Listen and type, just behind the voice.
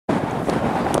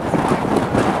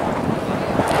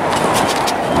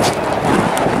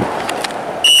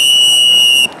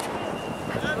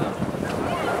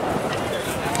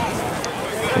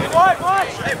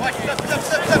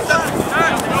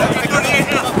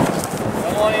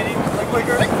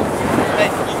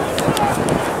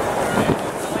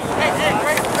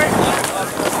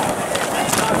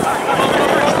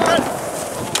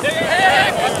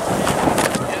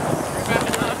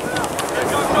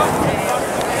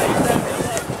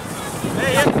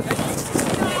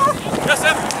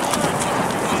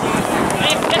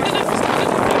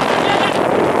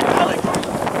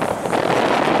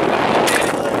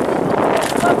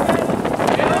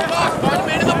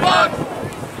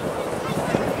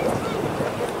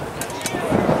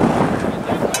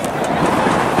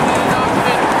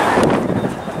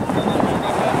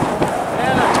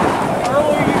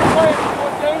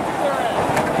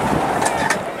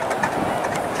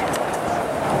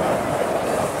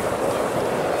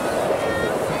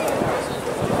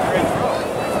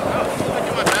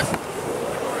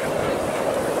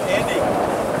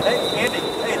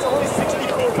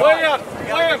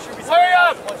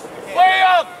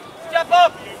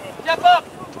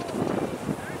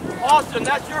Austin,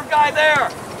 that's your guy there.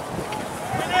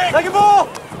 Take a ball.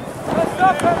 Let's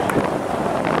stop it.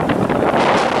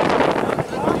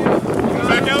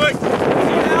 Back, Alex.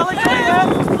 Alex,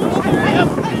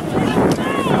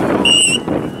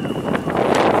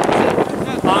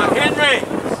 Henry,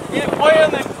 get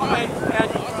William and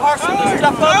Carson to step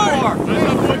up more.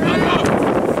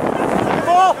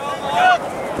 Ball.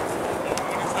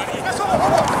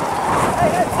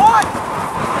 Hey, what?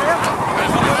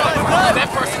 That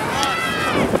person.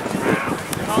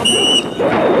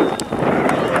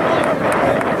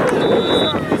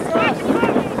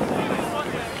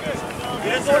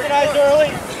 Get us organized early.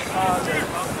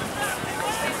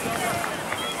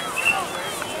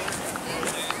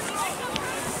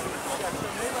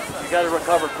 You got to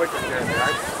recover quicker, Jeremy,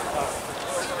 right?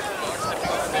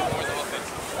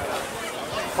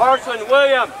 Carson,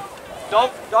 William,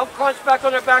 don't crunch back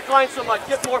on their back line so much.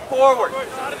 Get more forward.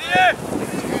 Out of the air.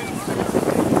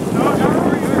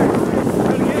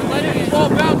 Let it ball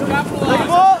bounce, capitalize. Take the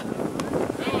ball.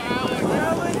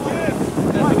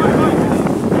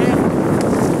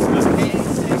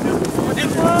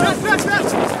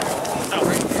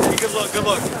 Good look, good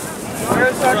look.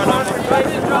 Where's our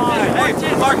concentration? Hey,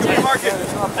 mark it, mark it.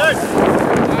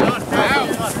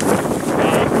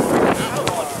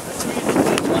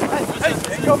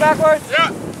 Hey, go backwards. Yeah.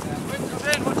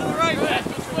 What's to the right? Back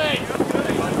this way.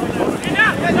 Get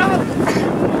down, get down.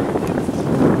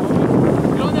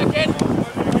 Get on that kid.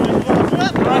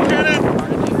 Come on, Cannon.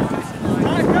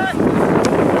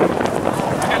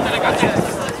 I got that.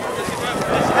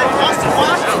 Hey, Austin,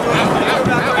 watch.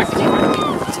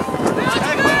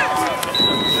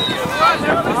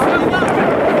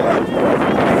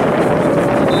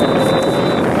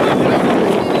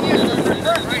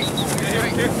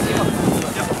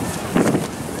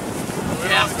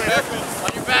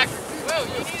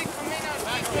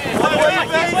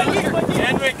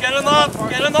 Henry, get him up,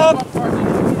 get him up.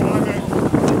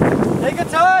 Take a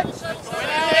touch. Get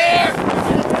in there.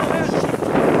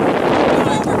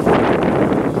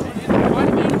 Try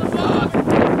to get in the box.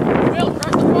 Will,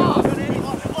 crush the ball.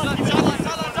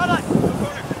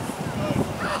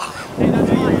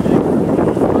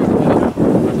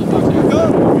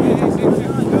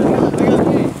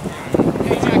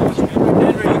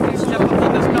 Henry, you can step up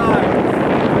on this guy.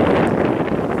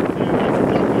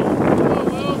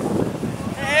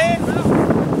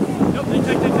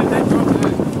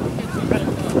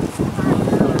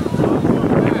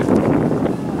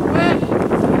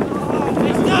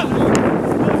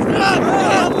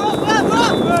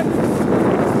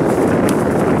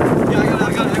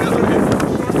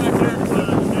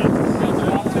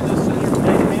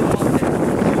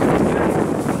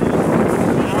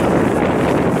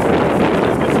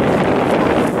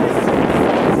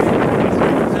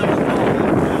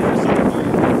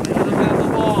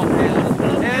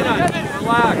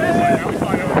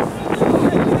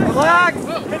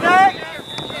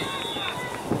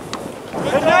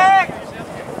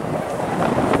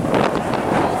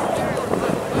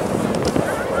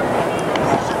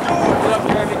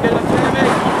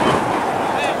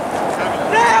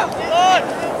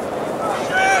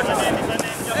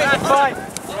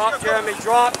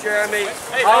 Drop, Jeremy.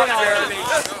 Hey, out, Jeremy.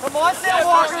 Come on, Sam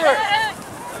Walker.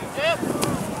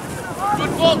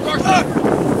 Good ball, Carson.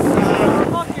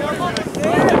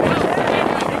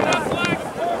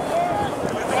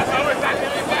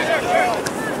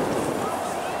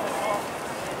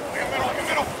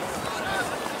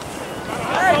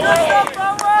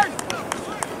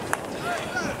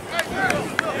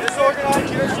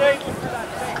 Disorganized, your shape.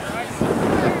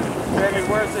 Jeremy,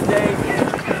 where's the day?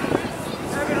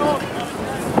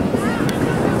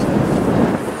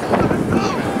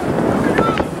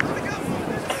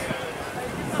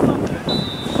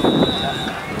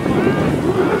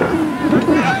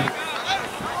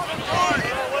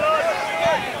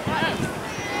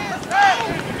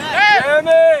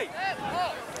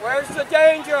 Where's the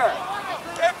danger?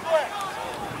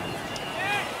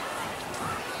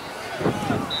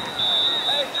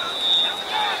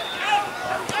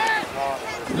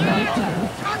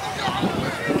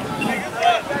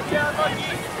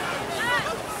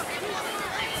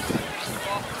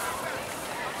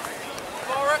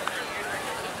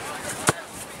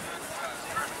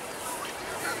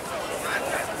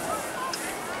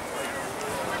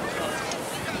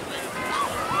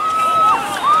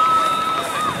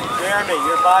 Jeremy,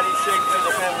 your body shaped to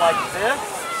defend like this.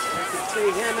 You can see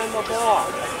him in the ball,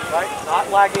 right? Not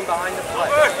lagging behind the play.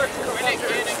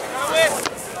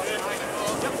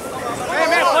 Hey,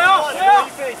 man, play off!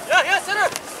 Yeah, center!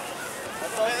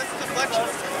 That's all, that's a deflection.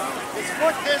 It's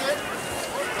foot,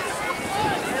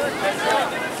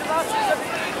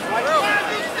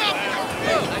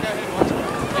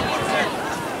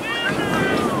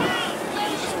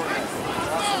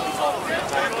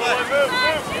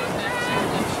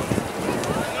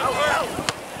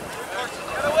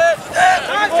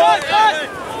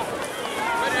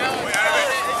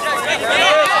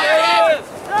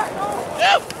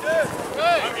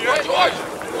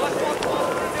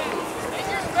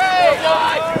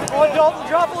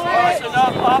 Drop a little Carson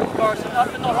up, Carson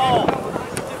up in the hole.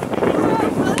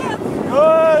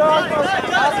 Good,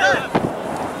 Carson.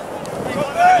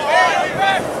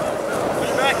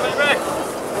 Push back.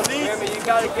 Jeremy, you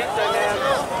gotta get there, man.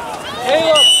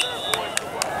 Caleb,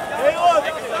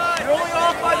 you're only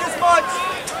off by this much.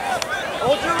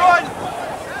 Hold your run.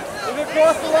 Move it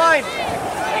across the line.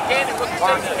 Hey, Cannon, look at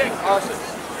Carson.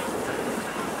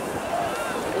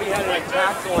 We had an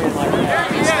attack going like that.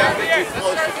 Too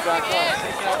close to back up.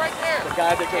 Right there. The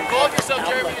guy that came Hold yourself,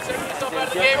 Jeremy. You're taking yourself out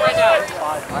of the game right now.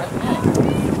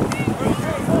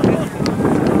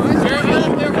 Jeremy,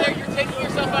 look there. You're taking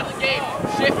yourself out of the game.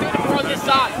 Shift it more on this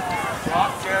side. Drop,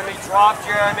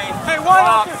 Jeremy. Hey,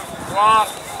 drop.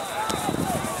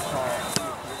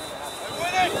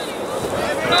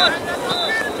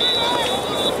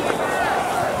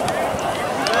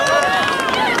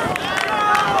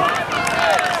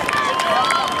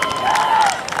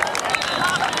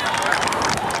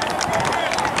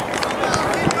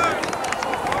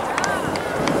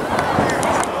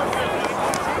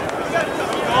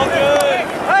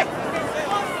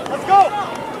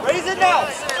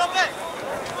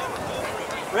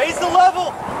 Raise the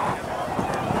level!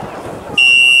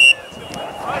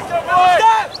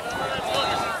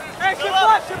 Hey, shift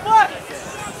left!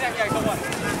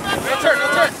 No turn.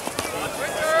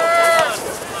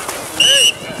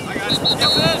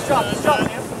 Stop,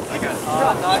 man. I got it.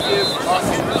 Not you.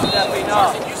 Stepping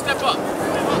up. You step up.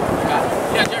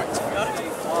 Yeah, Jeremy.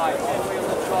 Wide. Henry on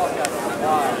the chalk at it.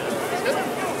 Wide.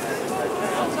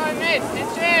 Outside mid.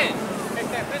 Pitch in. Take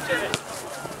that pitch in.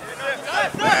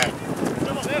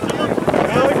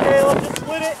 Good, Caleb. Just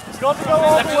split it. You don't have to go all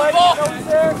the way. You know he's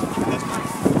there.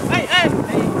 Hey.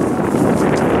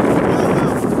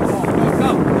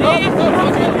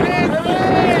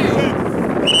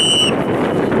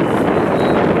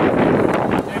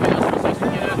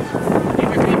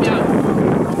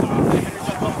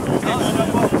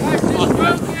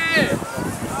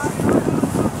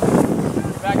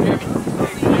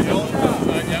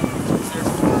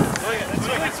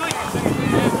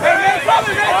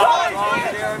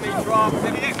 Drop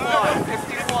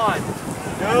 51.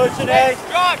 Good, Sinead.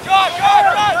 Drop.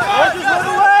 Horses move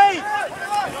away.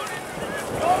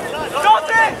 Stop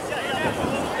it.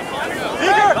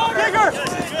 Bigger.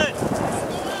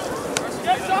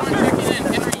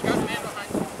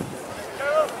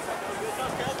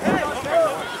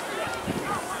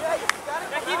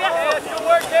 Good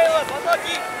work, Caleb.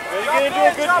 Unlucky. You're getting into a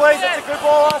good place. That's a good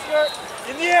ball, Oscar.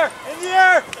 In the air.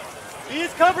 He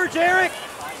is covered, Jarek.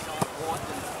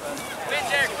 Win,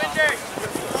 Jerry.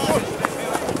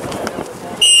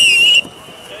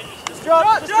 Just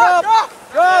drop.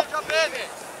 Jump in.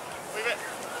 Leave it.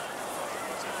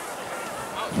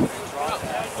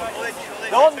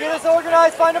 Dalton, get us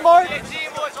organized. Find a mark. 18,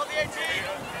 boys. Hold the 18.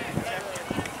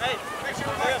 Hey, make sure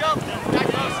we back up. Back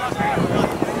close, Oscar.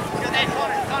 Hey,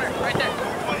 Connor, right there.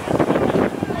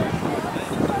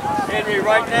 Henry,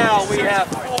 right now we have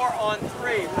 4 on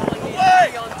 3. We only need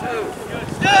 3 on 2.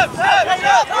 Step.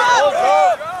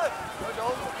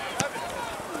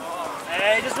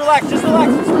 Hey, just relax. Hey,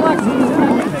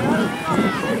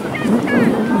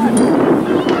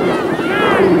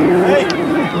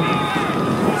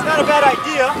 it's not a bad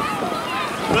idea,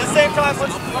 but at the same time,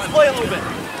 let's play a little bit.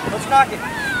 Let's knock it.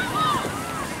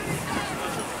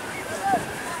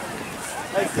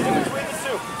 Hey, sit in between the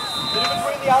two. Sit in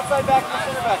between the outside back and the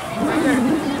center back. Right there.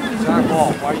 It's our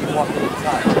ball. Why are you walking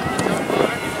inside?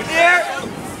 In the air.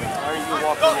 Why are you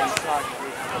walking inside?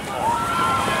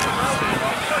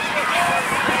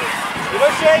 Give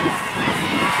us shape.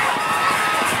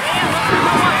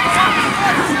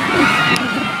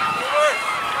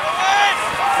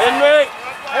 Henry,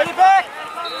 head it back.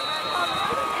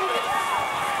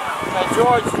 Now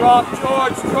George, drop.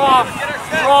 George, drop.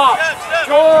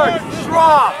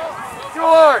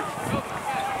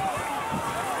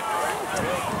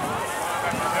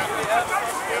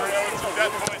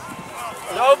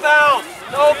 No bounce.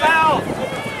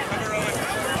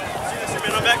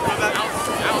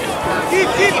 Keep.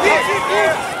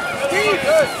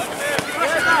 Good.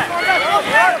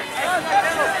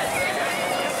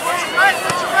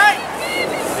 Right.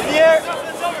 In the air.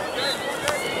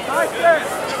 Nice there.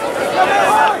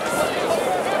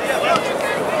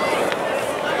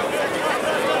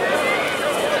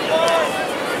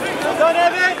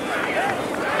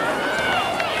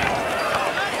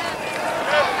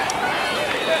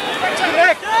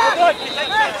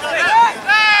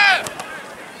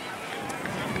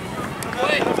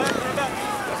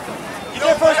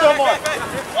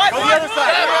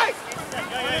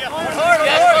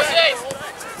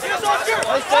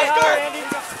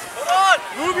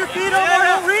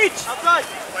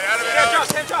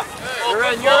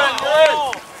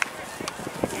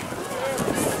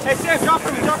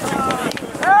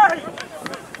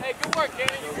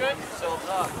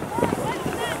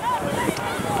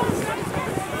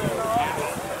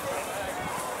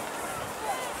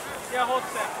 Yeah, hold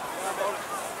set.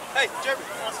 Hey, Jeremy.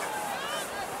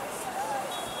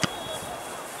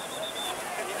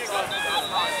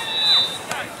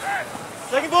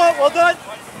 Second ball, well done.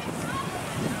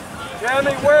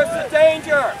 Jeremy, where's the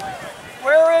danger?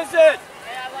 Where is it?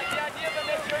 Hey, I like the idea, but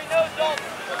make sure he knows, Dalton.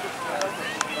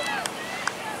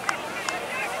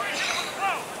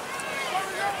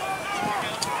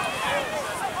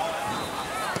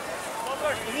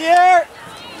 In the air.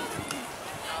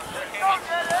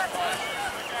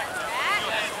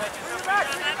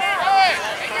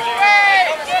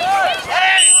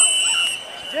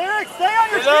 Derek, stay on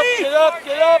your feet. Get up,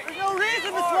 get up. There's no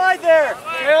reason to slide there.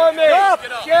 Jeremy, Up.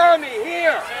 Jeremy,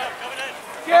 here.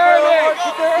 Jeremy,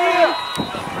 Keep their aim.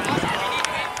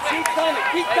 keep coming,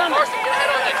 keep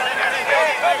coming.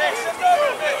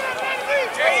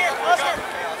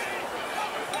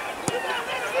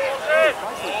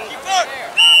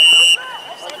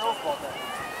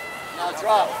 Now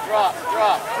drop.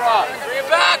 Bring it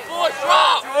back, boys,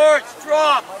 drop. George,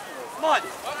 drop. Come on.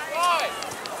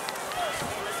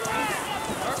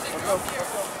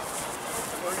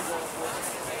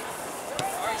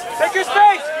 Take your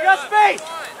space. You got space.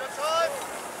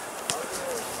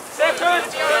 Second.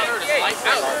 Right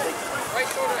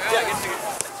shoulder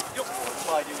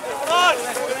Come on.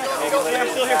 I'm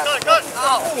still here. Cut.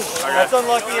 That's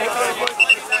unlucky.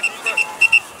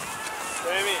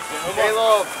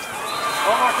 Caleb.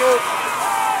 One more coach.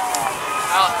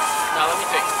 Out. Now let me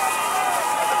take it.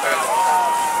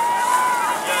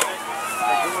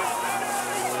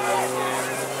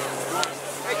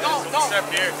 Hey, don't. Step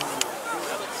here.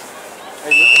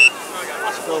 Hey, listen.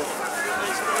 Still.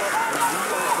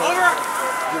 Over.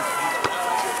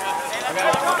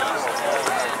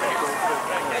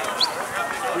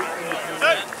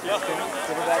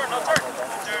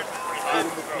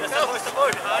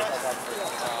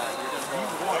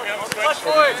 Push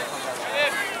forward.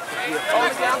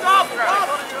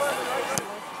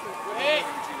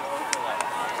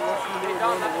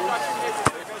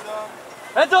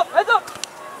 Heads up, heads up.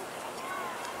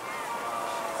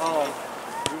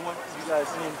 We want you guys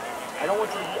in. I don't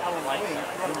want you to be out on my wing.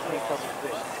 Then you can't cover the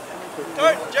fish.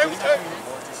 Turn, Jeremy, turn.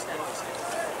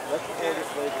 Let the ball get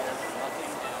played there.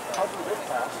 Cover this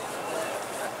pass.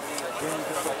 Then you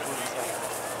can start moving inside.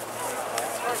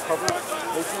 Cover.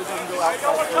 Make sure it doesn't go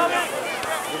outside.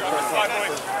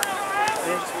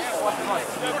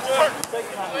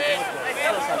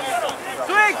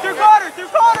 Swing, through Carter,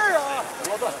 through Carter.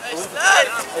 Well done. And you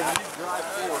drive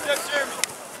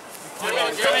forward.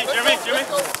 Jimmy.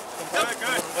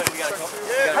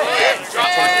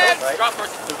 Drop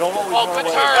first. So don't always Oh, run good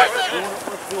away. turn.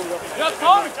 Just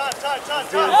come. Over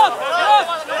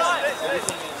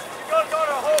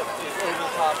the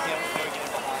top, can't get in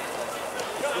behind.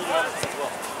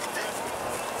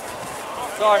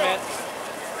 Sorry, man.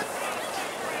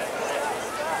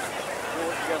 You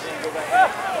guys want to go back?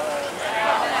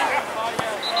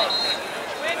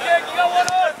 Win, Derek, you got one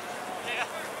on.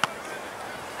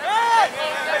 Hey,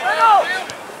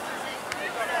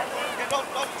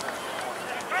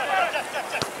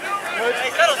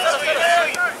 settle.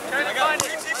 Turn the line.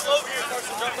 Keep people over here.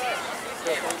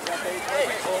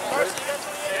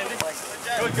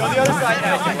 Go the other side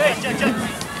now.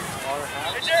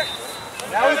 Check.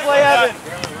 Now we play Evan.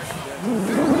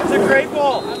 It's a great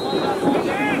ball.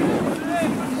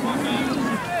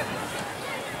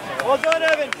 Well done,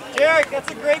 Evan. Jarek,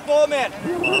 that's a great ball, man.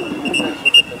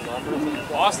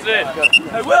 Austin.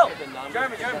 Hey, Will.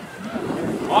 Jeremy.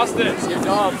 Austin. Good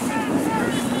job.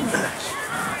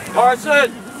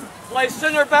 Carson, play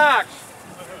center back.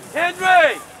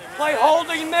 Henry, play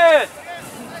holding mid.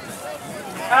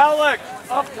 Alex,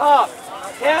 up top.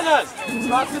 Cannon,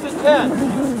 drop to the 10.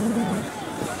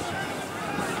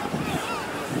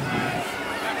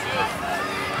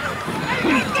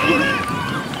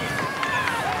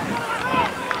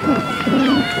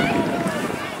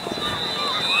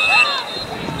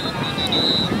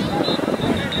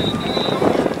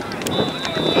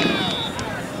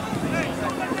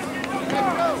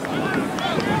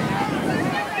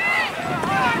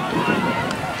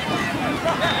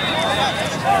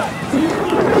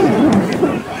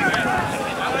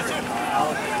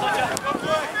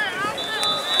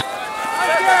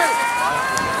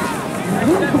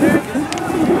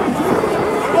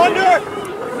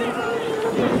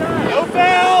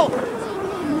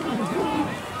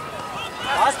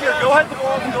 Go ahead, the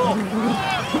ball in the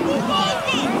goal.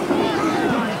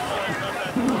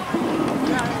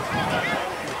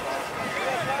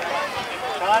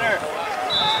 Connor.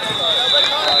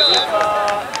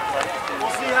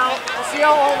 We'll see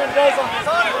how Armin does on this.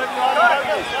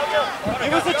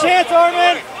 Give us a chance,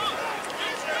 Armin.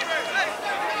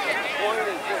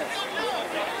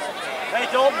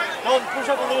 Dalton, push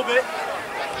up a little bit.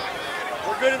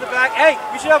 We're good in the back. Hey,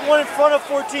 we should have one in front of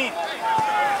 14.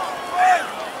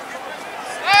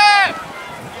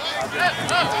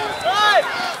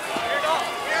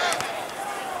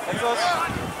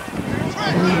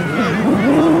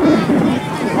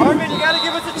 Armin, you gotta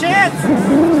give us a chance.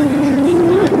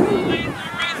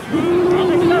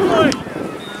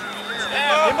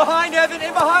 In behind, Evan.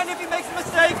 In behind if he makes a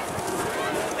mistake.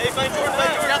 Hey, play Jordan. Play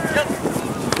Jordan. Yep.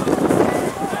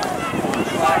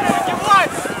 Give one.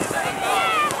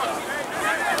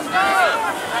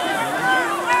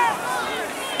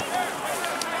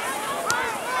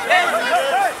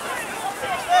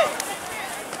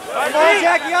 Come on,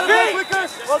 Jack, you gotta play quicker.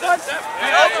 Well done.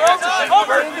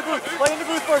 Over. Play in the booth. Play in the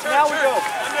booth first. Now we go.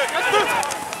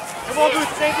 Come on,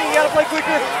 Booth. Same thing. You gotta play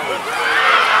quicker.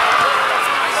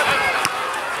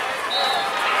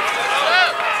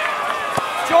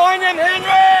 Join him,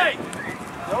 Henry!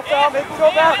 No foul. Make him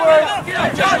go backwards. Get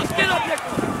up, John. Get up,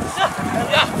 Nicholas.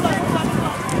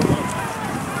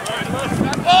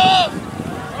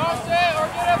 Cross it or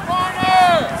get a corner!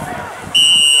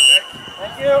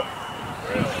 Thank you.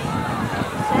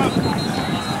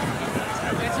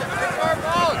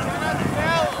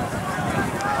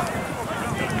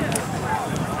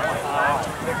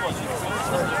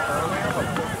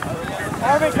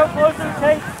 Armin, come closer to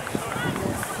Tate.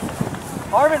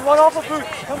 Armin, run off the boot.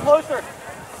 Come closer.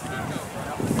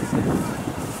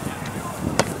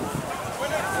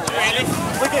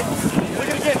 Flick it. Flick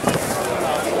it again.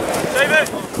 Save it.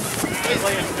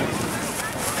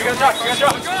 You got a shot. You got a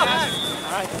shot.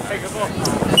 All right. Take the ball.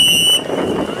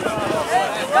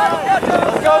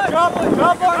 Let's go. Drop it.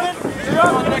 Drop, Armin.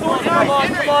 Drop it.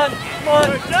 Come on. One.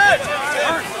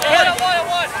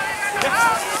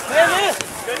 Stay in.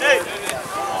 Good day.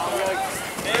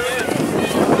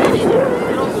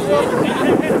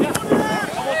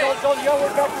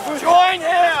 Join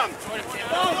him!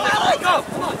 Go!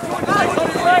 Come on! Let's go.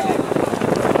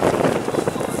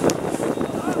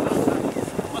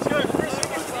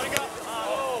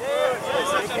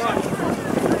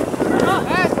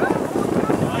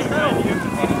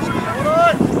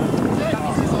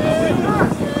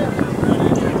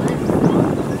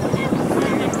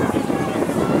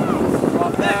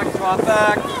 Drop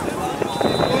back.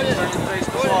 Face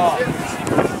the ball.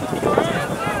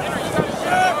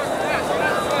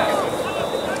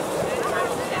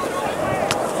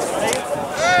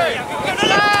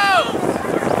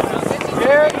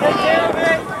 Garrett, take care of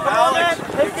it. Come on, man.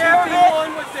 Take care of it.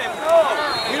 Go.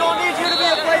 We don't need you to be a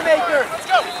playmaker. Let's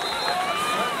go.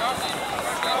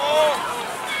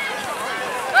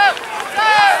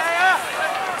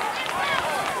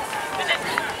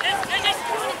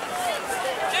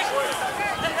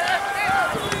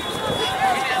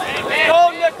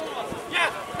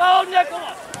 Go,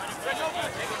 Nicholas!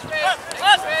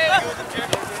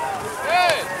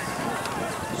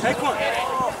 Take one.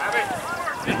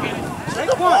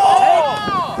 Take one!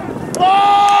 Oh!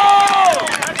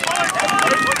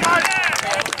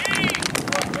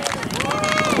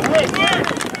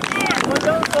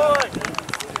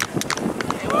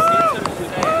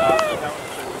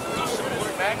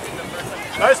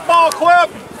 Nice ball, Clip.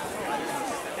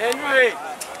 Henry,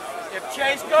 if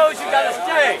Chase goes, you gotta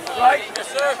stay, right? Yes,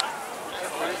 sir.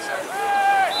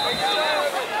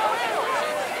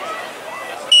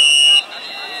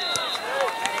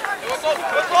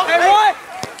 Hey, boy!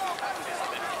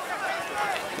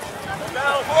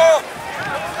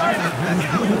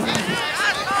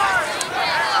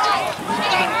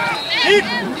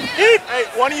 Keep. Hey,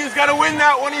 one of you's got to win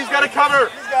that. One of you's got to cover.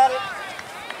 He's got it.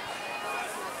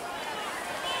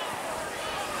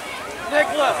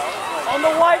 Nicholas, on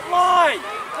the white line.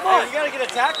 Come on. Hey, you got to get a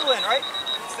tackle in, right?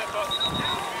 Step up.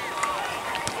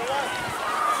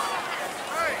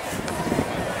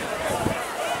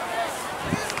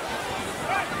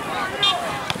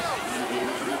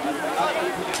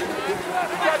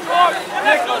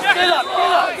 Nicholas, get up.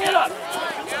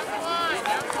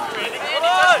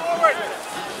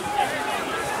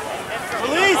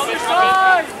 Release. Other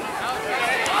side.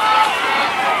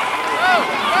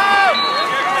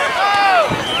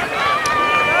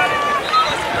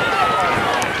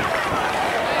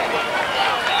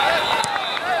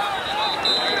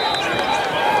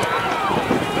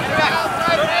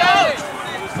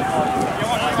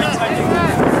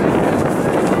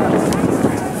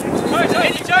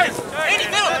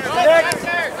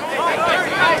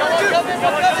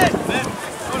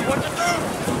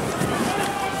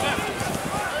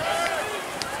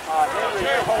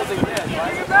 Holding this,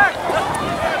 right? Back.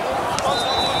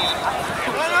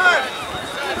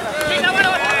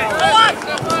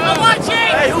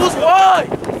 Hey, who's wide?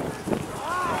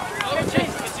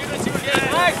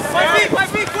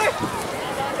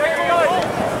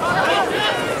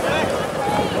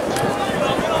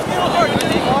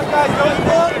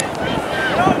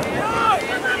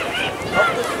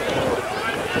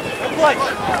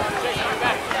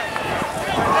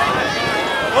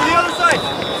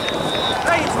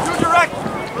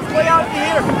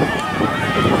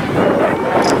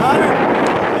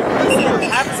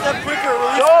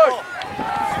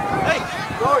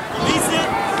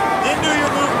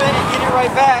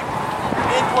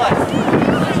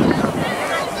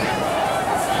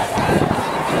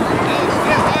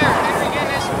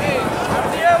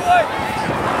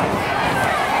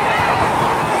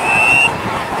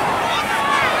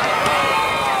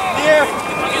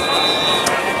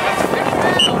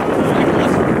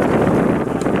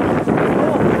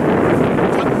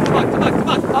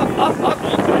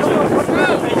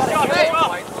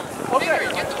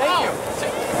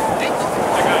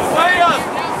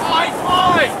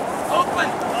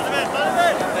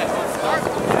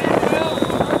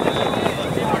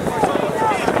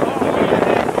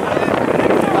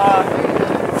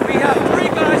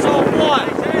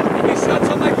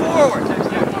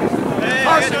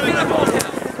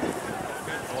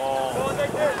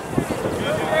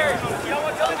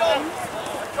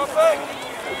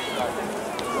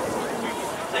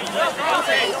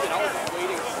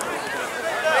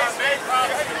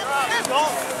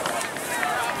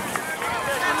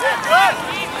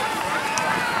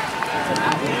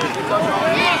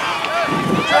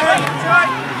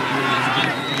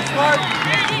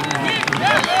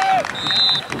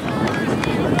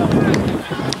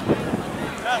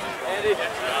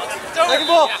 Second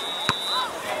ball.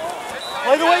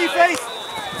 Play the way you face.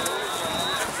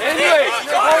 Henry,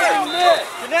 you're holding mid.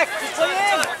 Connect. Just play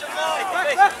in.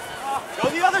 Go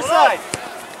the other side.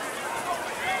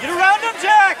 Get around him,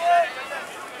 Jack.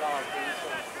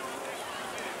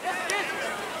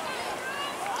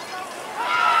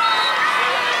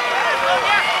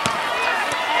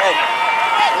 Hey,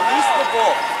 release the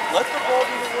ball. Let the ball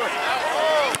do the work.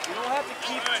 You don't have to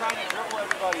keep trying to dribble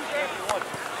everybody if you want.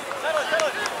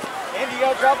 Andy, you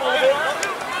gotta drop a little bit.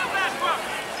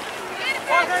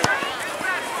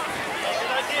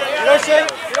 Get O'Shea,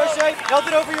 get O'Shea. Melt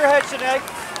it over your head, Sinead.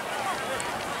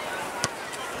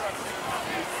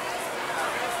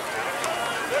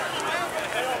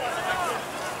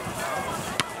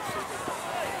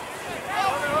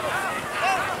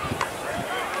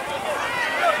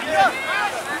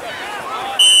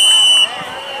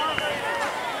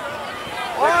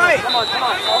 Come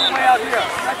on, all the way out here.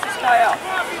 Stretch this guy out.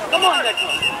 Come on,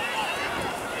 Nicholas.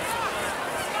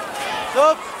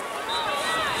 Stop.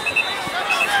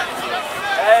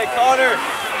 Hey, Connor.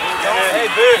 Hey,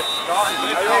 Booth.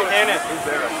 Cannon.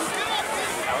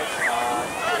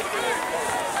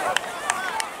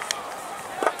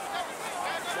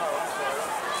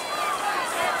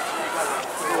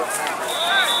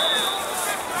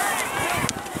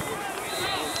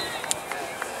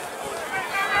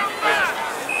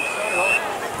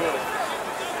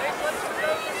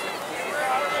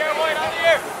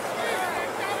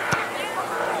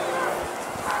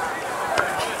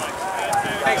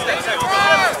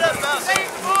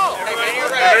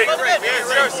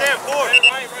 Sam, forward.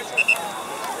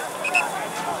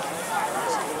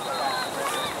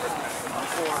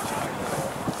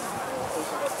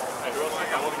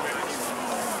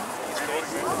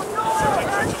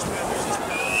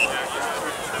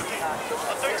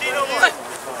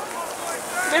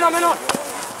 Menon.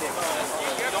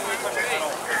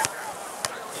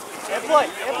 And play.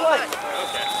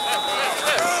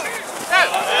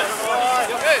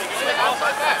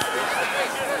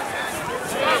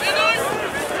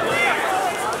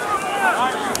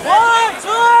 One,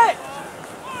 two.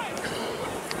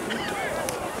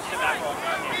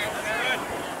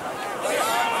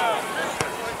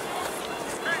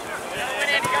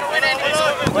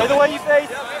 Play the way you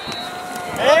face.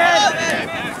 And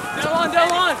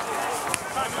Dylan.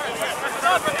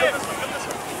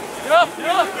 Get up.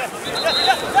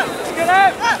 Get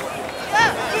out.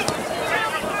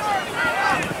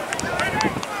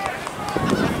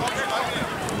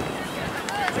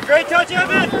 it's a great touch,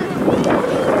 Evan.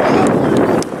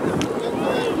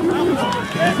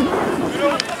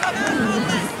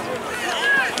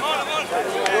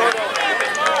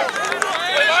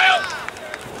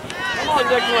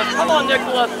 Come on,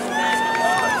 Nicholas.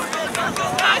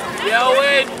 Yeah,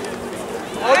 Wade.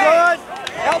 Well done.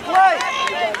 Now play.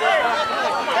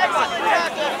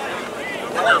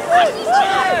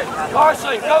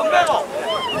 Carson, go middle.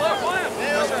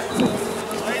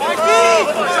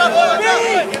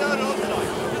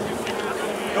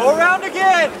 Go around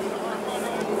again.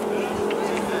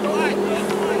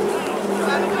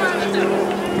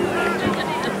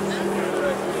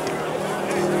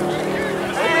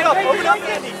 Open up,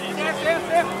 Andy.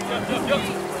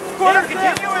 Corner,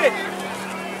 continue it.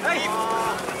 Hey.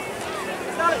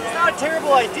 It's not a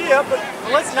terrible idea, but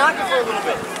let's knock it for a little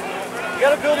bit. You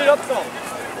gotta build it up some.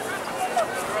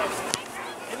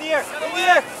 In the air.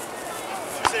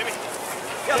 Sammy.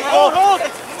 Hold.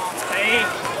 Hey.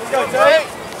 Let's go, Tay.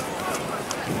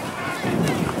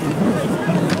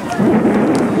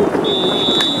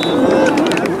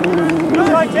 Good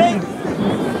try, Tay.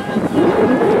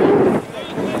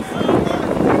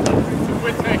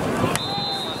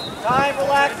 Time,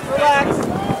 relax.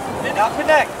 Now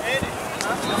connect.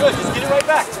 Good, just get it right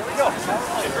back. There we go.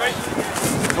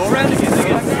 Go around again.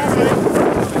 Swing.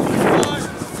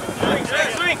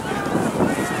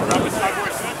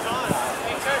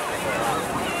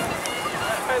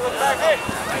 Hey, look back. Hey.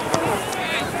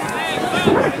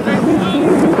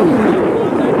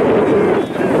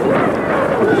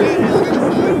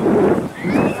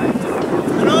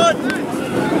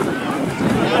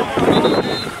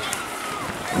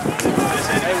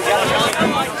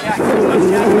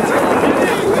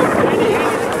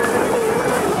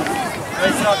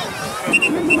 Nice up.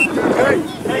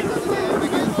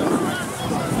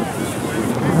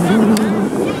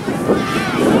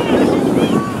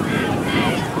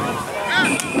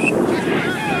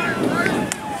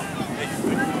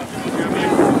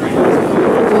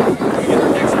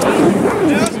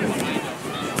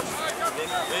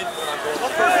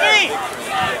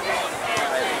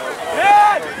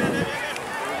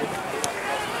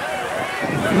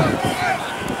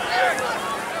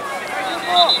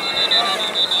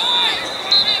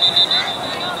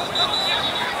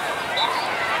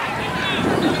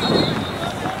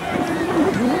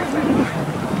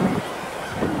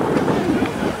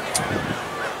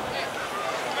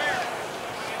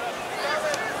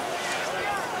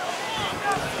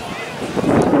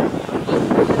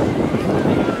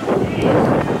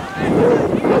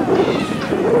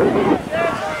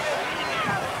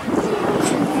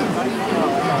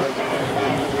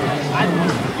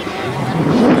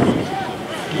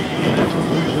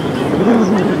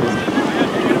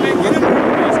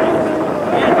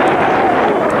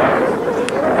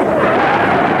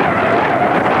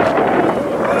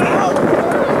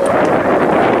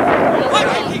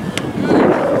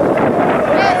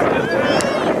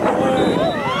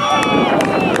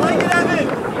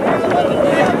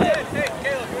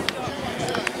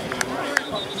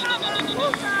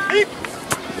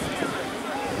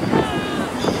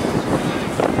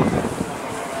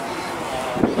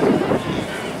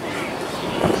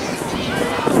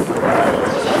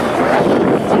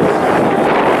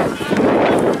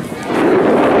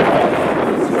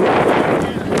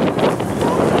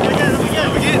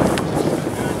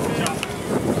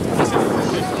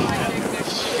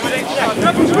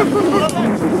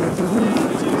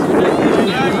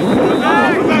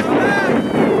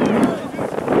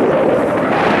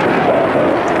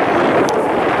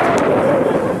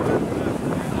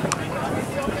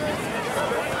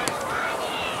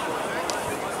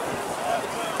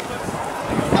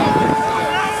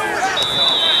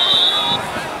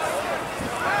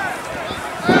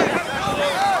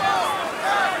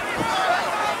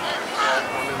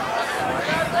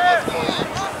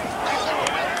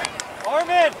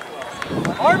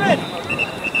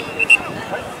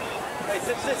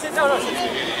 Sit, no, sit.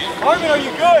 Marvin, are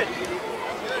you good?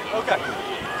 Okay.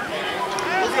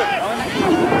 We're good.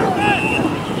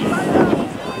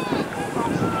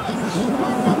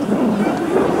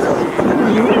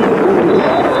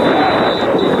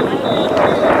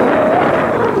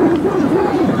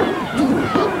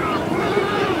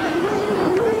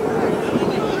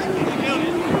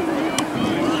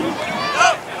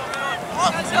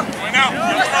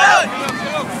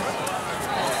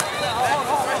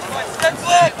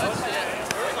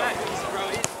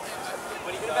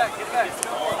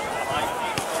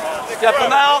 Step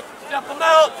them out! Step them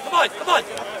out! Come on! Come on!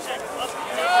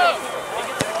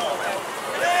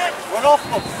 Run off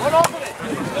of him! Run off of it!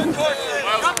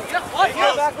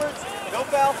 Get backwards! No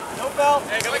foul! No foul!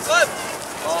 Hey, go back slip!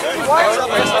 Early! Good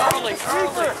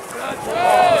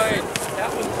boy!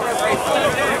 That was perfect!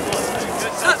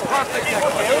 That's perfect!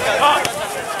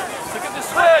 Look at the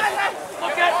switch!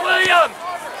 Look at William!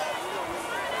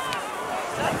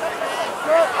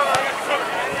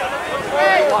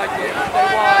 Stay wide, David.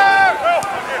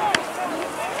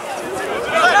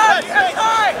 Stay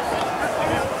wide.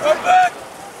 Go back!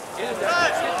 Get in there.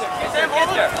 Get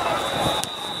there.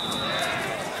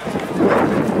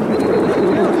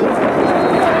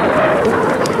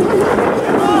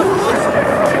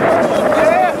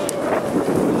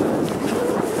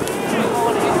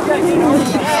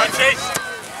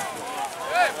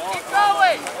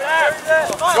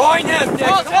 Join him, Nick.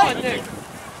 Come on, Nick.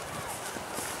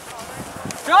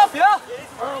 Jump, yeah?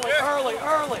 Early.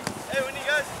 Hey, when you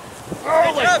guys?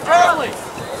 Early.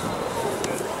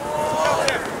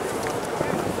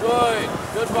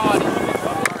 Good body.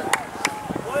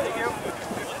 Thank you.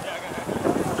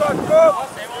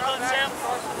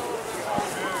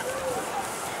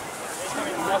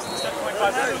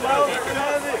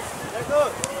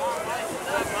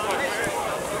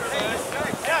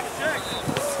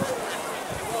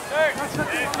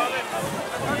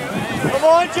 Come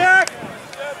on, Jack!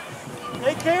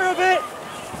 Take care of it!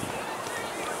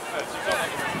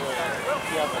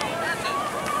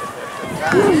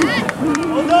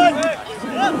 Well done!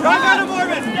 Drop out of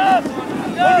Marvin!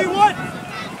 1v1!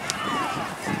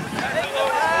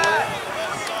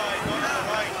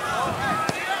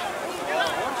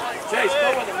 Chase, go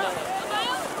with him now.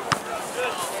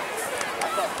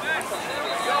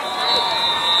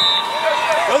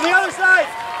 Go the other side!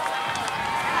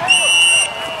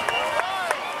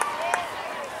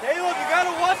 Caleb, you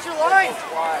gotta watch your line!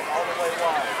 Wide, all the way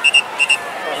wide.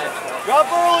 Drop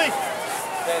early!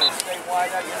 Dennis, stay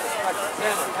wide out here.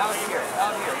 Dennis, out here,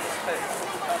 this space.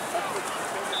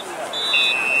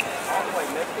 All the way,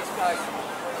 make this guy come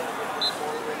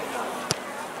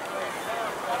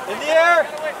In the air!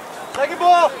 Second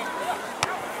ball!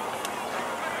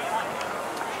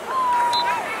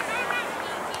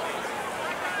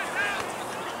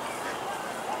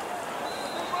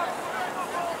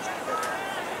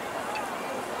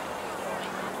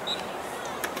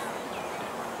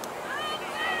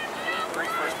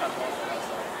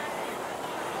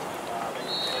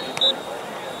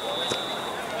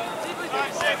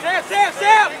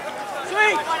 Sam!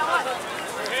 Sweet!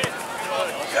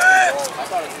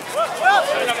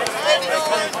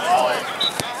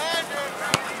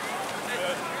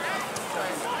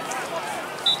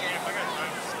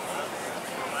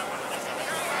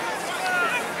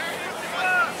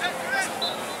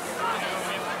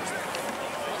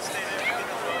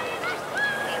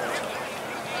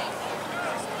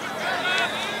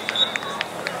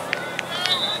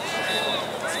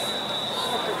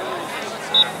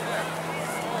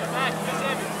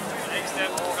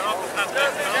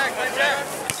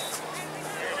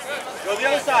 Go the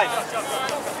other side.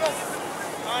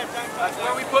 That's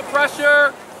where we put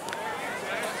pressure.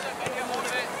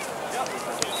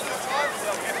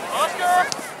 Oscar!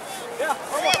 Yeah,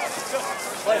 come on.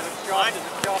 Play the shot.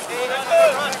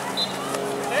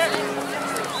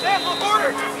 Sam, look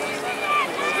border.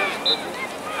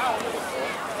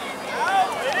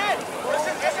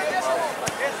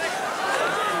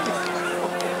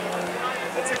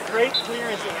 That's a great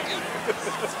clearance.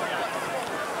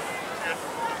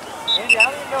 Andy, I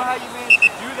don't even know how you managed to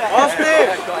do that.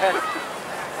 Austin! Go ahead.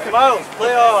 Miles,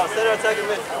 play center attacking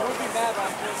mid. I won't be mad when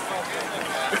I'm playing small.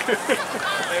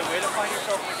 Hey, way to find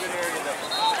yourself in a good area though.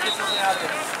 Get something out of it.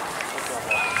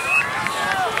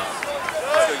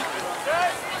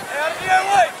 Hey, out of the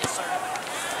airway!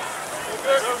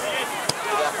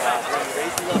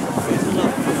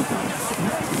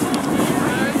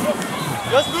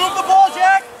 Just move the ball,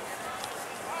 Jack!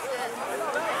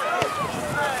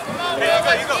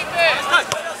 Hey, you go. It's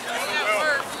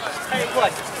good. Hey,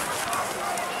 play.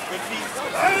 Good feet.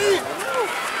 Hey!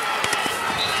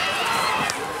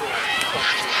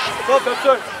 Go,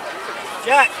 sir.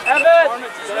 Jack. Evan.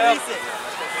 Release it.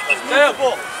 Just move the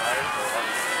ball.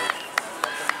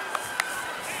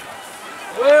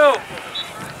 Will.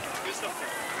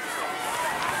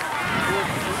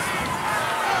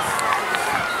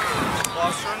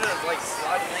 Ball's trying to like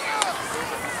slide in.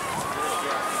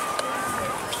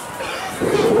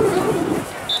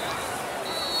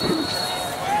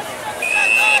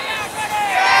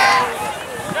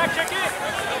 Check it.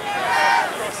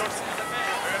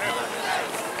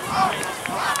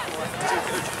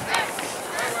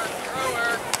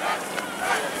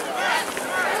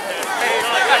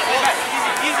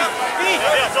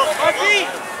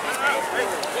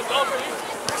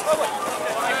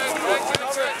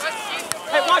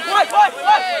 Hey, watch.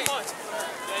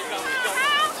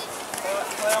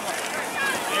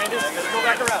 Let's go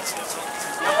back around.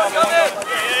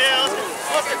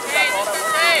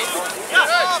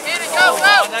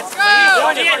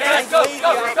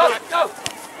 Go.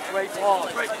 Great ball.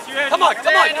 Come on.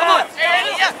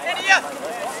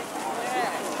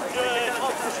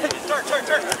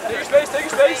 Turn. Take your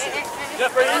space.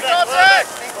 Jeff, right here.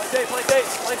 Play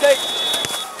tape.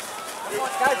 Come on,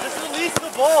 guys, just release the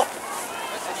ball.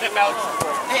 Step out.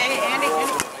 Hey, Andy.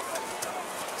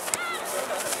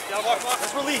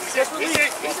 Just release.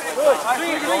 Good.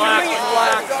 Relax.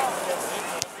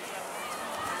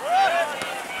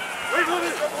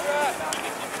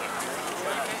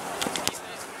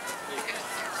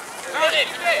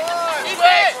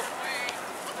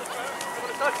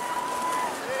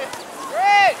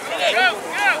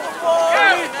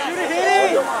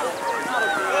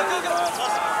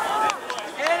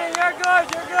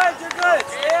 You're good.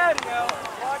 Stand, go.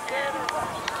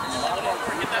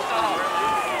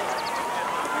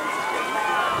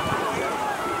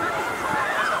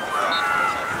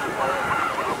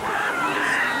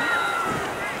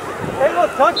 Hey,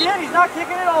 look, tuck in. He's not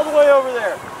kicking it all the way over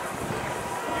there.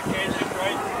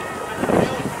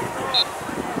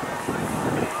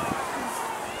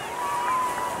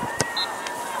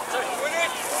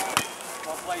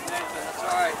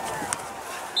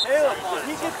 Hey, look, if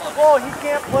he gets the ball, he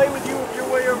can't play with you if you're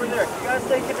way over there. You gotta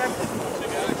stay connected.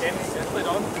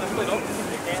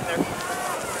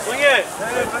 Swing it.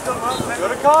 Go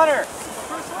to Connor.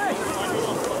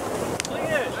 Swing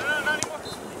it.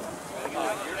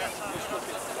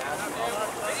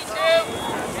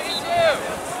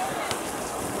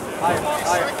 Higher.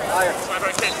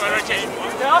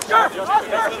 Oscar.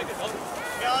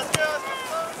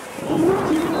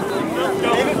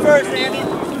 Save it first, Andy.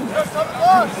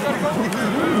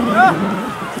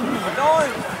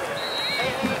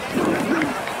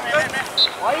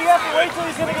 Why do you have to wait till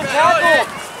he's going to get tackled?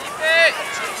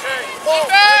 Go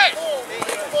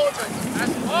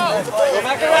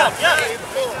back around.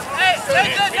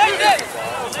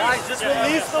 Guys, just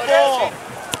release the ball.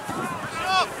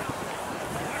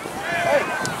 Hey,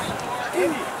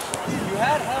 Andy, you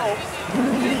had help.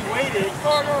 You waited.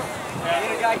 And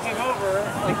then a guy came over,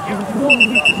 like, give him the ball.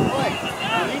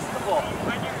 Release the ball.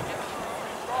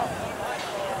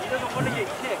 He doesn't want to get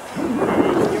kicked.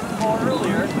 Give him the ball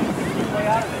earlier, he can play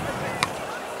out of it.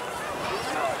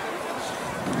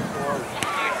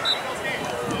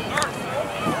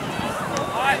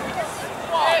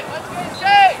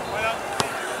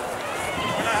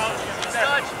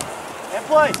 And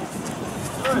play.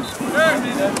 Good.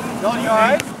 Don't you all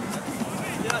right?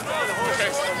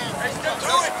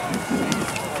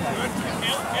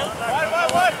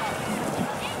 Wide.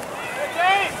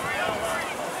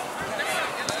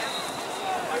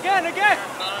 Again.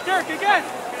 Dirk, again.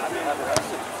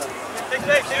 Take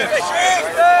base.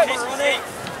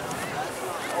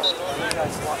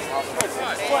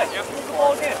 Play. Move the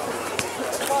ball again.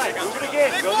 That's fine. Move it again.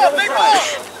 Go to the other side.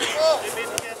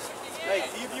 Hey,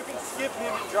 see if you can skip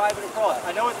him and drive it across.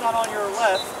 I know it's not on your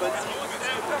left, but see if you can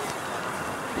skip him.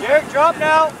 Derek, drop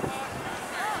now.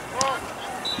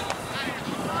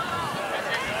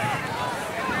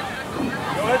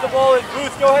 Go ahead the ball in.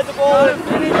 Boots, go ahead the ball in.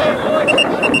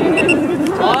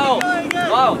 Wow.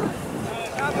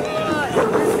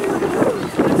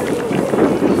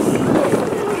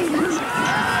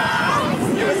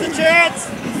 Give us a chance.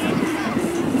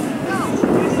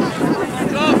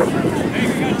 Hey,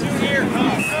 we got two here.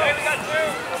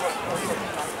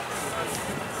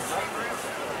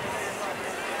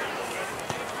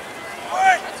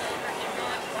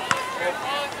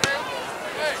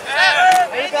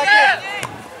 Hey, back in.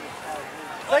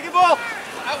 Second ball.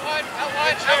 Out wide.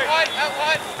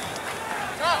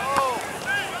 Go.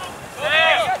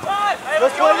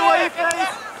 Let's play the way you face.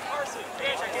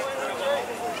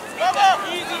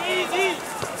 Easy.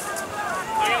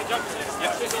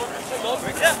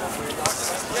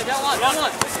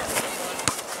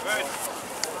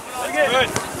 Good.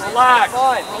 Relax.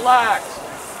 Relax.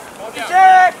 Get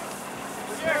Jared.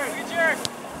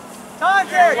 Time,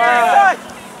 Jared. Relax.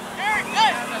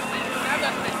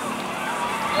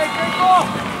 Hey, good ball.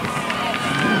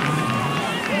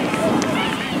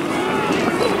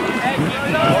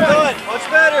 Well done. Much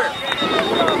better.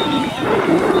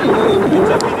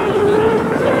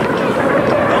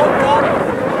 Don't drop.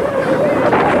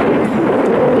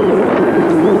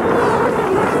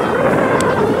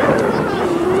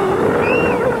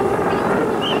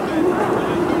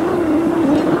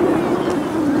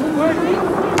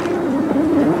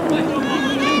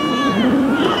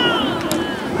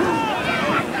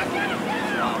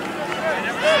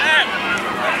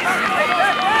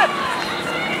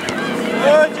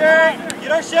 Good, Jared.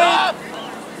 Get our shape.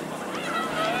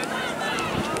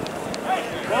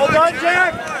 Well done,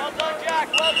 Jack.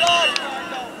 Well done.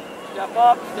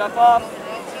 Step up.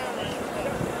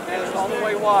 And it's all the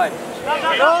way wide.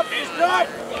 Drop. Just drop.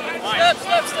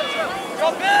 Step.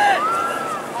 Drop in.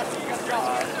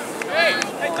 Hey,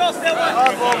 Joel, step one.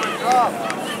 Drop, Bowman, drop.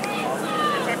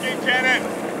 Tuck in, Cannon.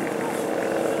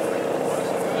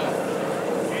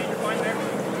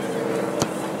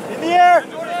 In the air.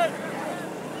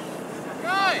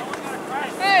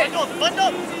 Hey,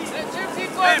 bundle.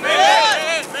 Hey,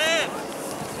 man.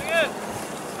 Good.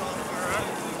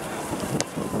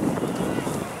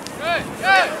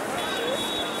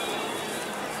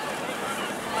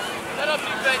 Set up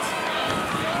defense.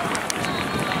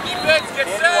 Get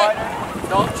set.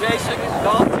 Don't chase it.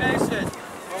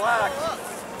 Relax.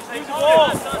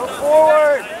 Go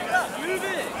forward.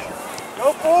 Go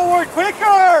forward,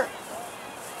 quicker.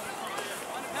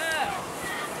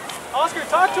 Oscar,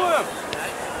 talk to him.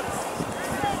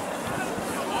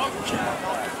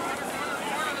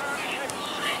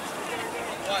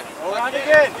 Go around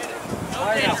again.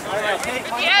 Higher.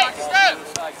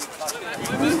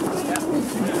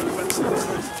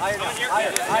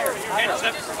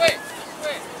 Wait.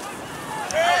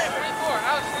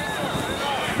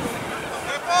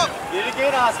 Get it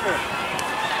again, Oscar.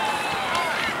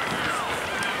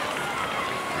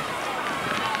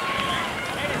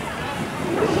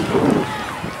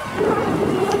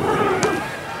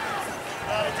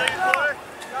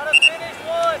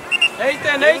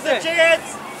 Nathan. Give us a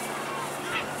chance.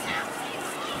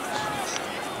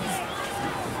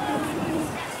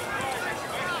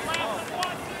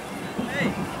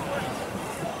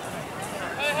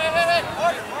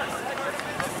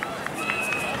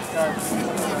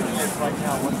 Right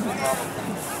now, what's the problem?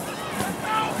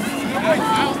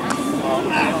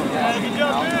 Good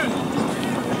job, dude.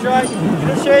 Good try. Get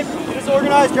us shape. Get us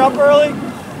organized. Drop early.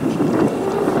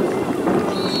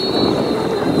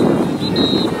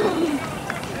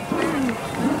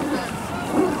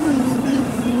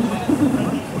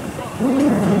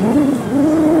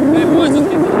 Hey, boys, let's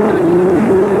get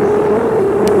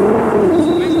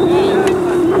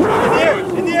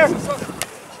In the air.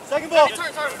 Second ball.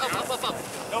 Turn. Up.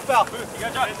 No foul. You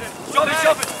got John.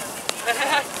 Shove it.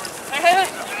 Hey.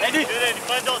 Andy.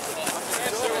 Find out.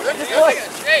 This way.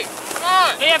 Hey, come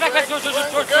on. Hey, back. George.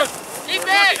 Keep it.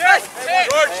 Hey,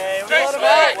 George. Hey, we George. got him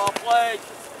out. Well played.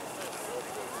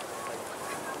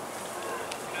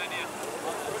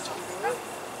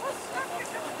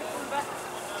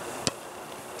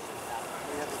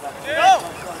 Go.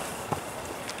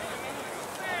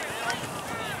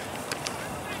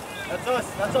 That's us.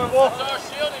 That's our ball.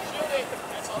 Shielding.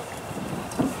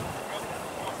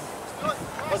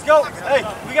 Let's go. Hey,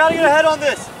 we got to get ahead on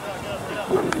this.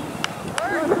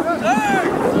 Hey,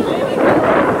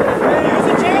 use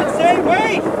a chance. Hey,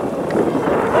 wait.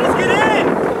 Let us get in.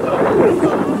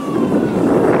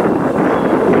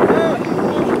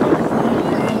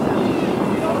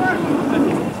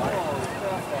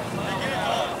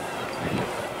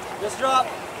 Just drop.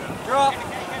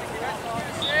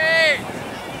 Hey.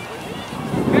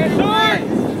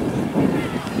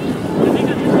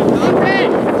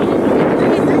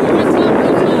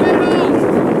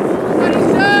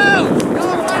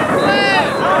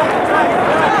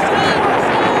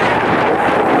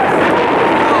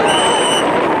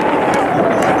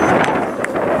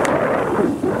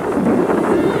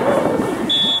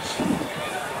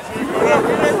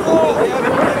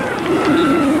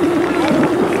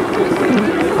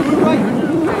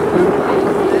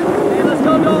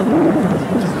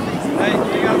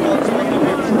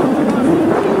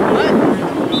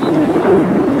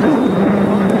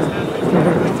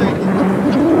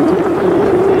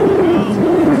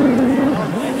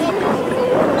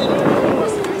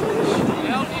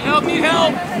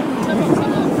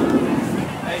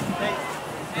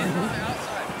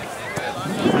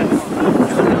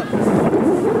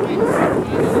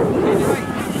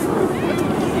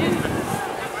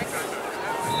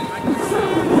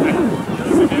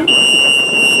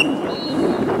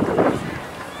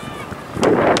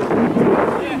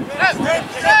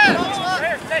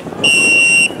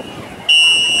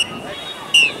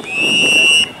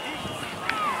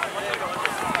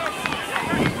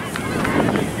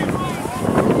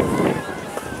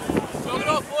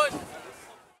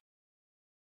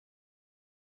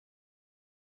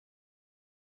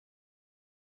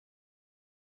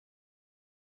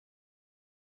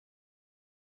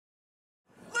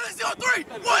 Let's go, 3!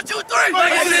 1, 2, 3!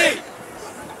 Legacy!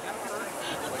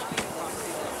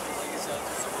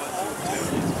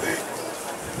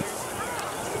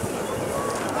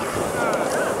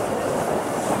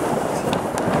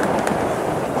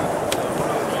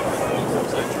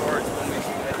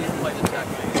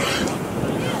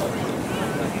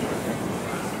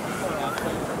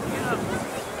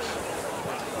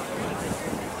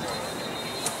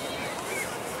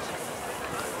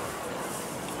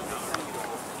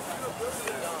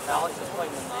 Alex is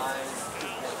playing the 9.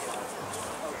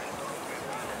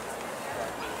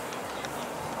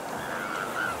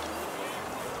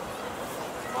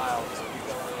 Miles, you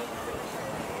go in.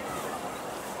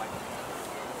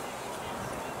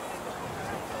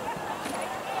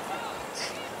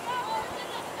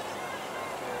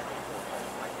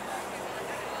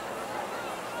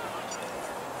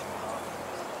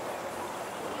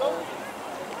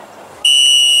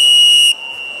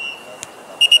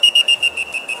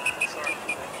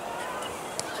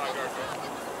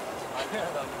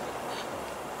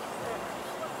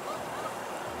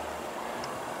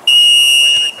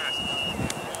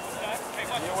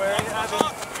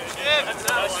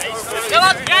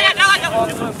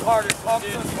 Talk to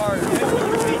him harder.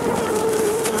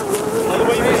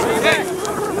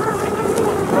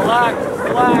 Relax,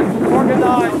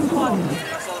 organize.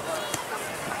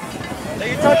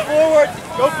 Take a touch forward.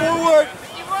 Go forward.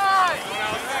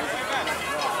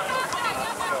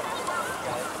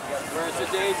 Where's the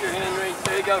danger, Henry?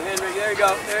 There you go, Henry. There you go.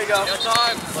 There you go. Got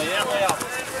time. Play out, play out.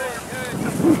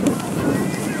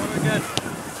 Very good.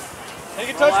 Take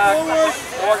a touch forward.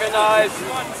 Organize.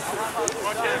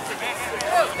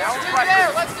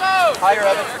 Let's go! Higher,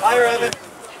 Evan. Higher, Evan.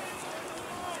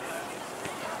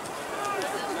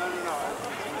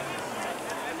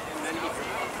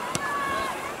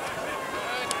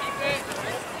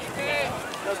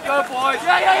 Let's go, boys.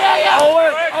 Yeah.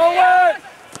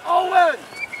 Owen.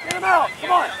 Get him out.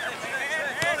 Come on.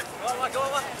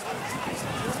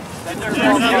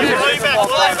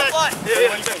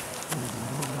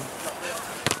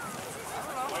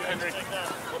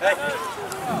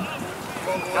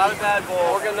 Not a bad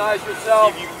ball. Organize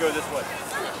yourself. See if you can go this way.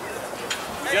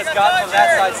 Just got from that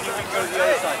side, see if we can go to the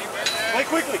other side. Play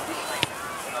quickly.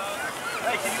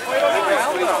 Hey, can you play it on the ground?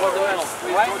 Squeeze towards the middle.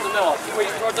 Squeeze towards the middle.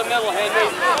 Squeeze towards the middle, Henry.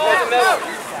 Towards the middle.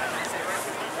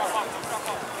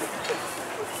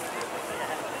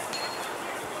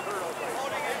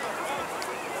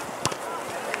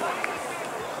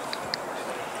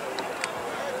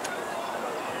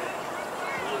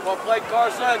 Well played,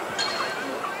 Carson.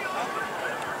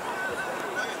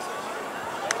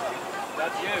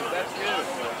 That's you. You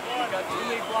got too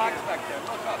many blocks back there.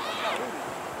 Look up.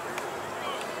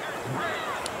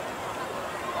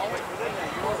 Always within there.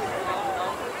 You're over there.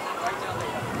 Right now they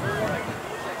have 4.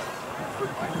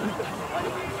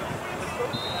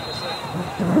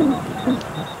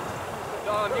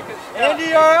 Don, you can step. Andy,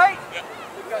 all right?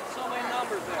 You've got so many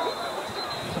numbers there.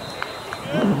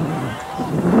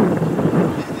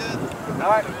 All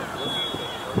right.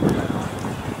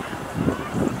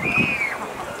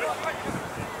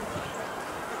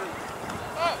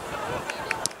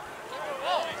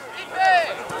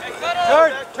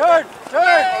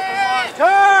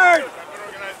 Turn!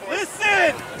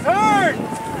 Listen! Turn!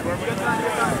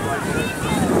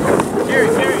 Gary.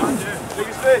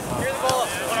 Biggest space. Here's the ball.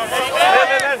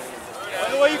 Man. By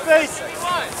the way you face.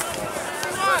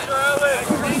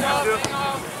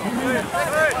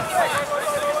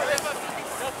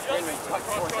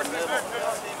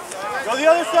 Go the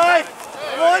other side.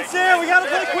 Come on, Sam. We gotta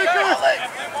play quicker.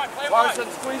 Larson,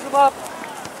 squeeze him up.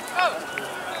 Go!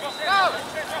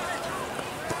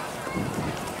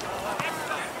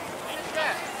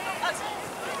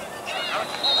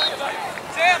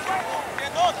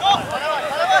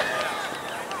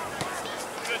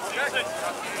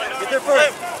 Get there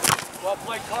first. Well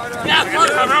played, Carter.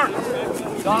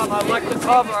 Dom, I like the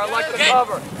cover.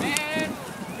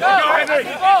 Go, Henry!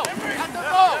 At the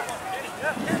ball!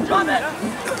 Drum it!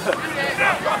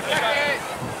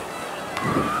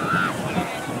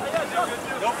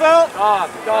 No foul.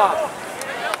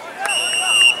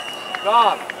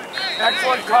 Dom.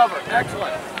 Excellent cover.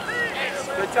 Excellent.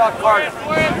 Good job, Carter.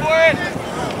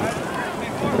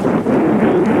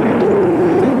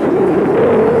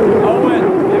 Owen,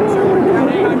 fix your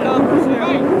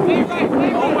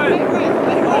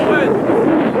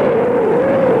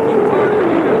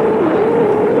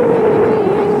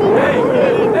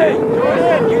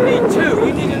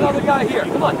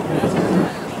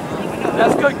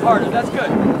That's good, Carter. That's good.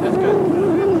 That's good.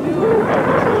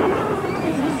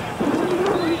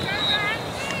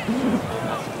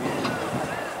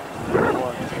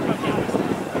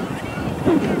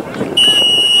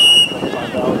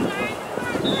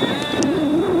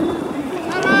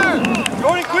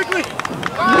 Jordan, quickly!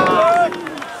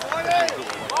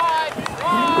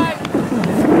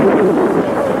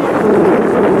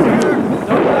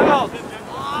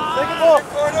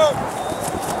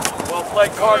 Well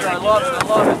played, Carter. I love it. I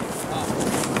love it.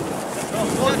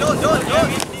 Do it.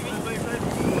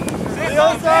 The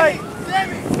other side!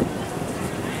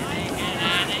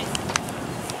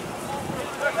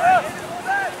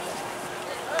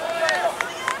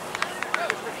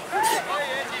 You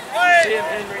see him,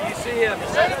 Henry. You see him.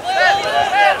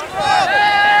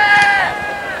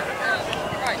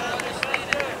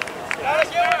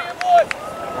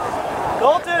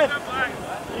 Dalton!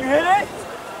 You hit it?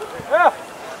 Yeah.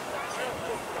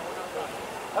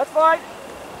 That's fine.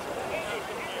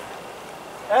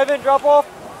 Evan, drop off.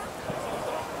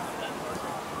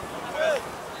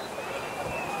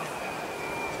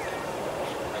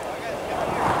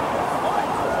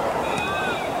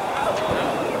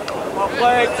 Well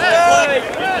played. Well played.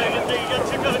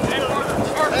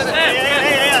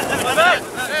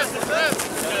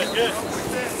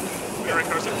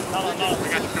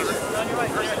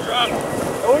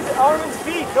 Go into Armin's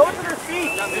feet. Go into their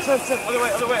feet.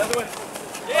 Other way.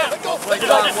 Well played,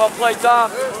 Dom. Well played,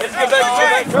 Dom. Let's get back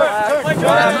to track. Play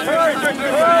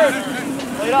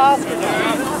to Oscar.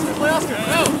 Play Oscar.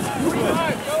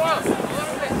 Go up.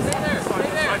 Stay there.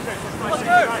 Let's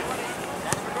go.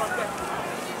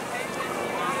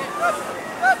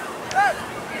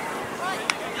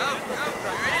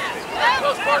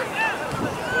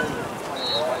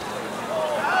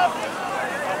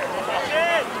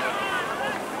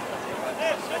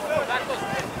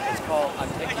 It's called I'm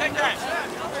taking notes.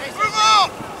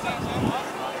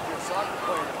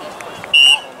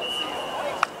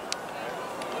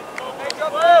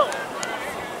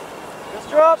 Just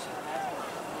drop.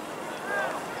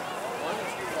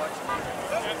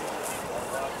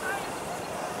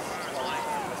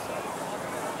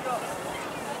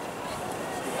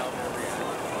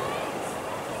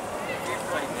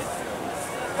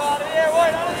 Out of here,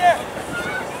 White, out of here.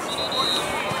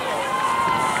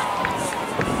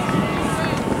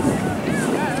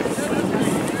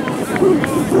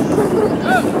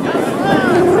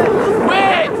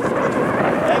 Wait!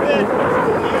 Evan,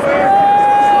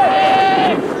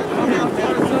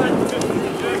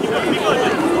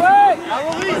 wait! Now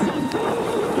release.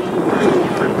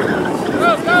 Go.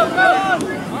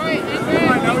 All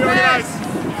right, now we organize.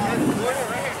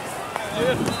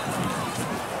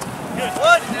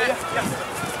 What?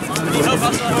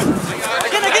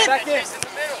 Again. Back in.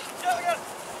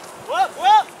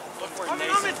 Well. Look where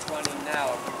Mason's running now.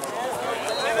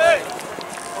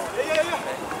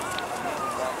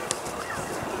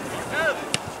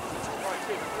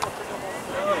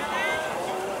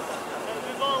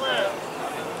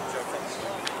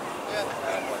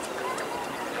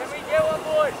 Can we get one,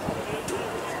 boys?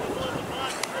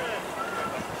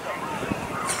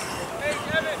 Hey,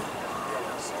 Kevin.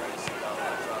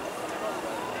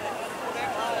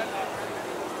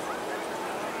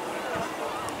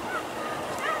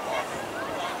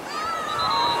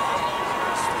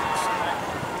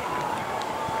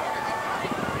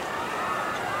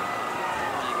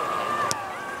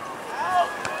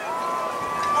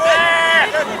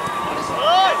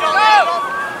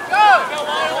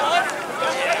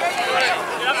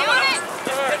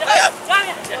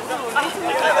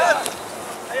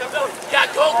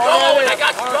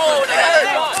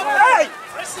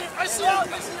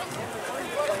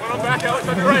 Back, Alex,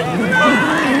 on your right.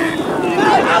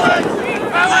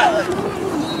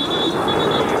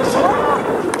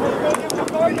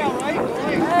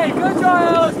 Hey, good try,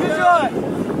 Alice. Good try.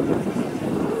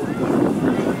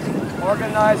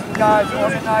 Organizing, guys.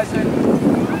 Organizing.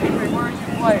 Avery, where did you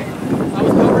play? I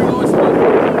was covering always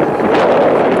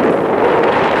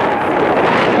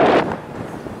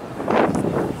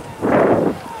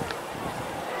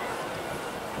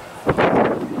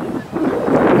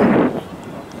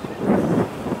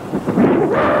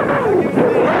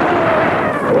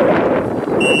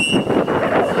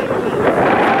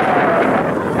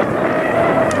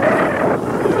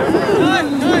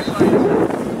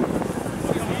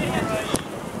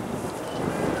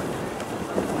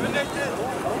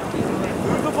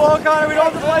Move the ball, Connor. We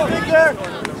don't have to play big there.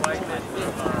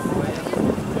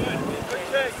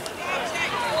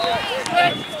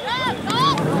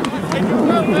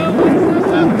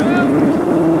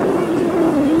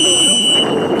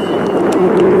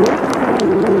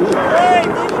 Hey!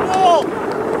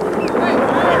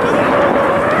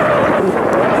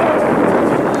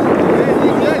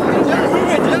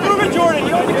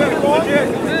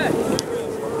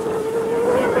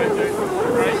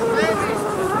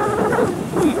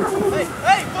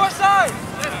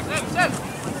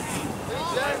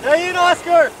 Stay in,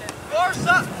 Oscar. Time.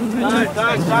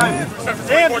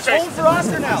 Sam, just hold for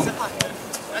Oscar now.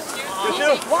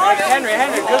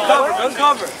 Henry, good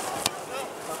cover.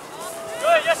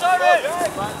 Good, yes, Arvin.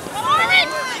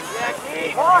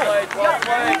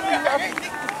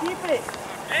 Keep it.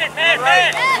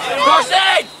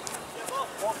 Dorsey!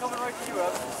 Ball coming right to you,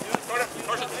 Evan.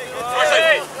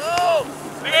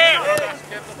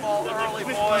 Skip the ball early,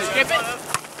 boys. Skip it.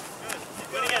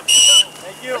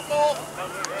 Thank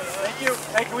you.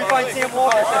 Hey, can we find Sam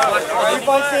Walker?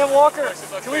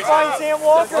 Can we find Sam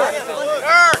Walker?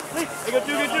 Please. Hey, go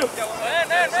do.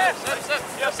 Man.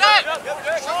 Set.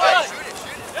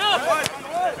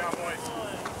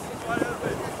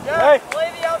 Hey. Play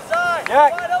the outside.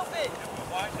 Wide open.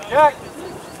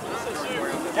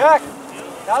 Jack.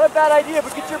 Not a bad idea,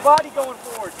 but get your body going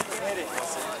forward so you can hit it.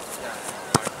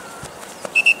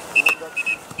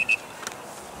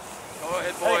 Go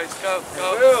ahead, boys. Go.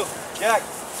 Jack,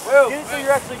 get it so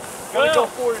you're actually going to go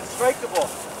forward and strike the ball.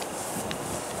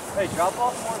 Hey, drop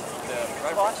off more so you can get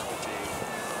the spot.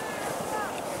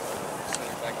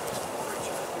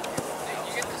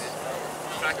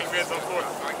 Backing bids on four.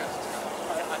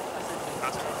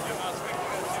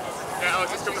 Yeah,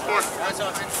 Alex, just come to four.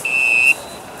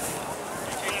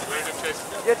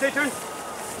 Yeah, take turn.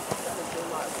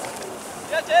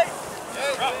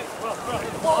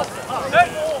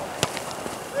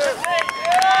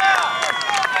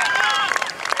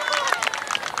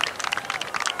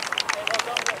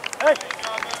 Hey,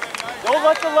 don't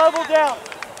let the level down.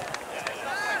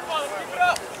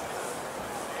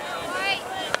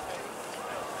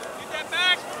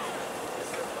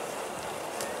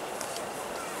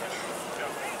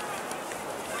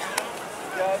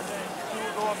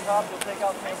 Top, you'll take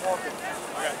out Sam Walker.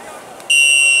 Okay.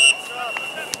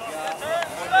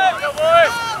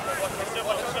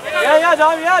 Yeah,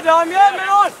 Dom, man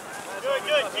on. Good.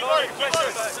 Keep on. Good.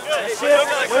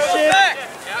 Shift.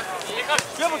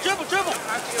 Dribble.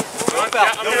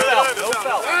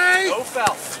 No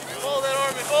foul. Follow that,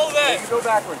 Armin. Follow that. You can go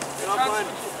backwards.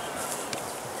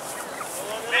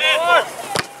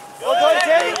 Well done,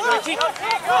 Teddy. Go.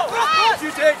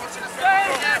 You take.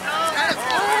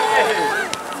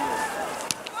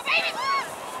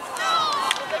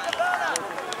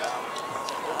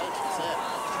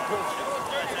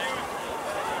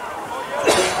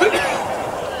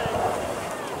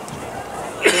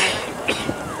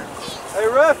 Hey,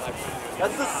 ref,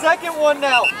 that's the second one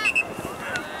now.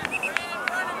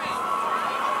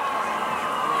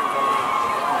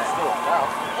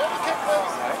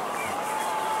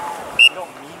 You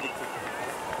don't mean to kick it.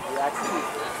 You actually...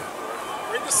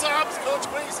 Bring the subs, coach,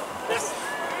 please. Yes.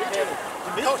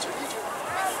 Coach,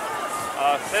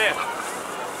 Sam.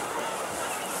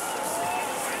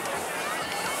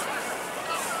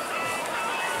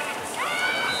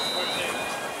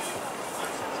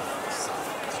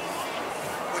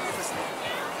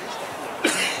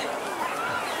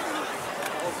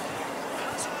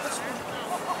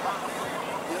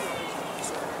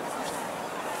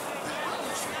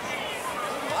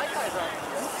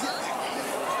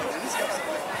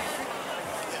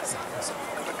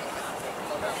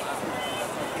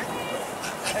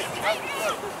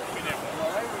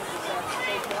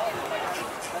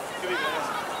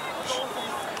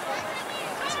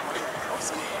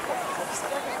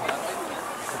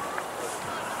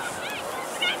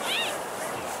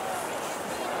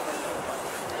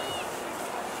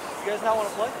 You guys not want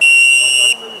to play?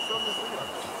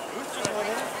 Who's just went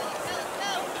in?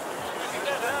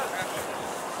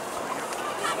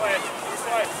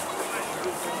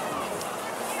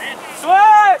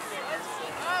 Switch!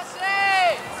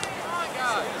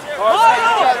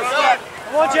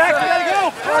 Come on, Jack, you gotta go!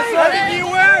 Be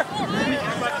aware!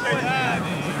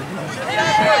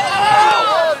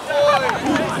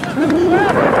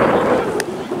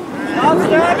 Stop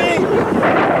stabbing!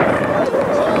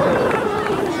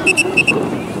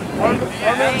 One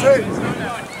and two.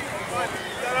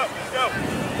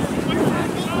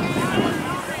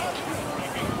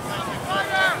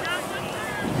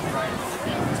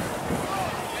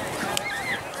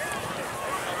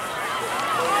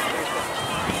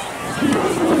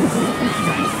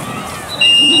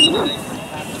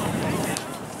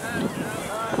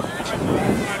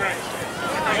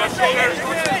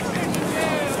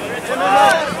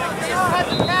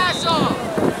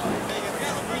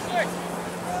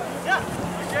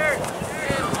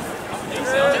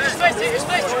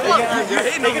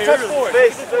 Make a touch forward.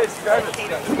 Space. Grab it. You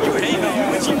hate me.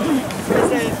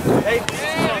 Hey.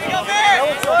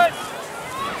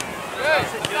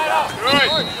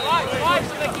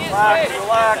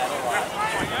 Relax.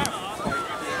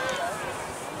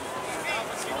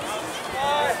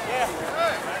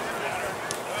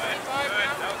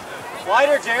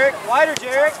 Wider, Jarek. Wider,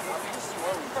 Jarek.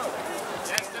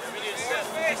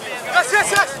 Yes,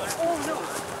 yes, yes.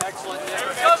 Excellent.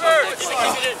 Cover.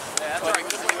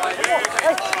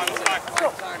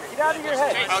 Get out of your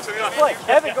head. Play.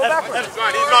 Kevin, go backwards. He's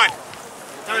mine, he's mine.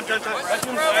 Time. Get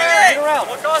around.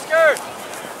 Look, Oscar.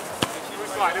 It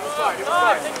was fine.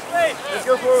 Let's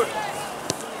go forward.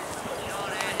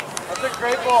 That's a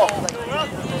great ball.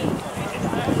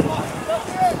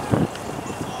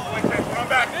 Come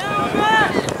back.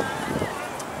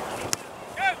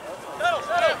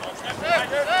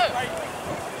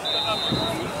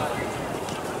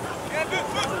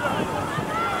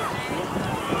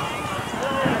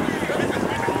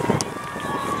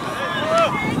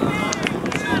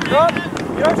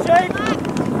 Get up, Shane.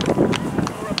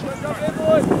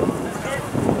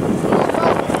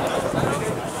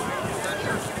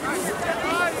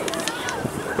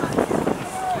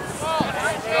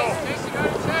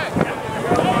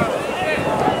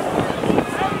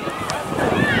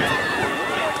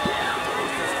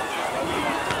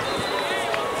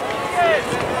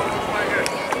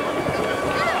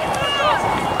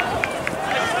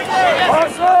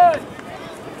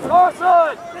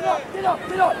 Carson! Get up!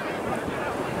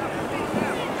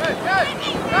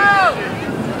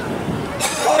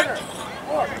 Corner!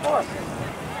 More!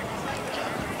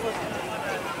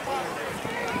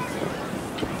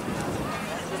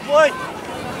 Good play.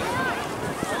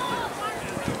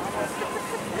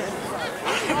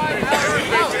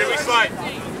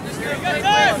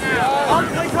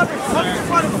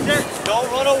 Don't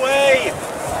run away.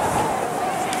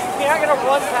 You're not going to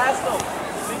run past them.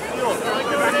 Big field.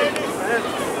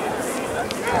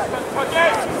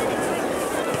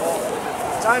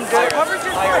 Time, Jack.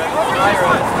 Higher.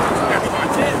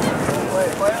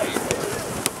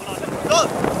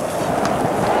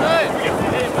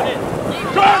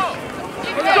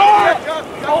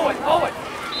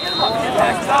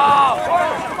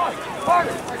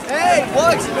 Hey,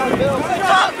 Bugs, you got to build.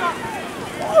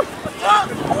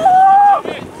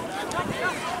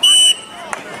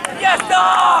 Yes,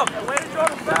 Dom! Way to draw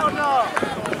the foul now. I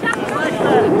like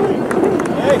that.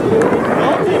 Hey,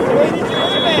 don't take the way to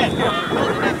your man.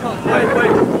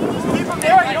 Wait. Keep him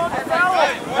there. You don't have to foul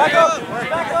him. Back up.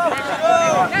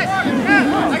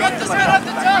 I got this guy off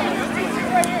the top.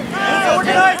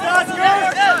 Organize, Oscar.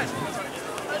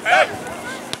 Hey.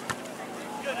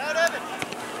 Good, out of it.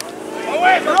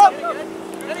 Away. You're up.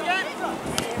 Then again.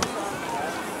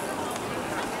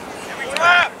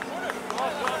 Clap.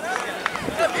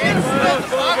 Let us get up.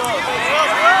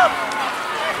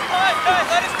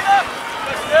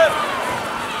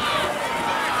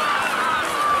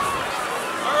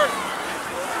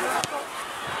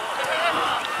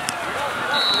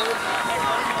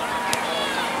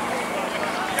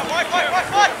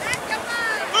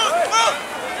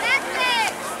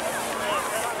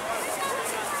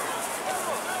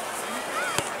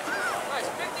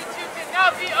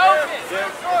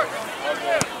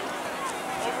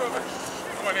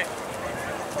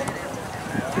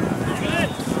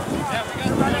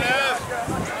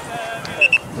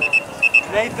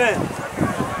 Nathan.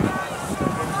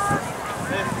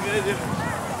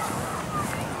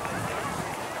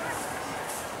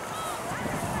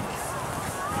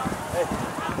 Hey,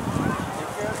 be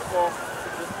careful.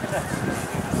 Just connect.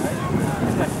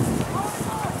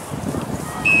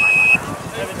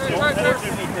 Don't force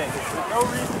anything. There's no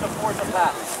reason to force a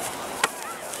pass.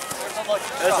 There's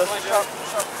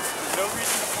no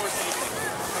reason to force anything.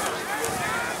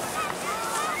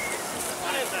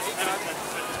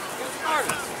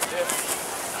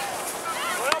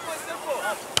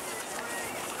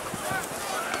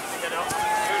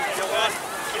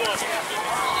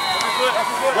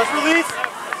 Let's release.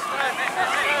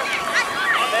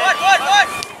 What?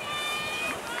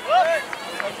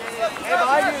 Hey,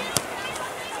 behind you.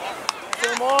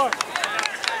 Still more.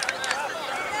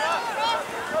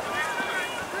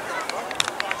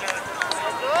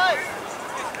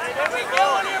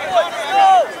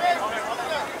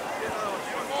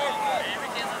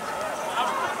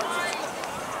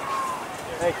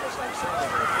 Hey,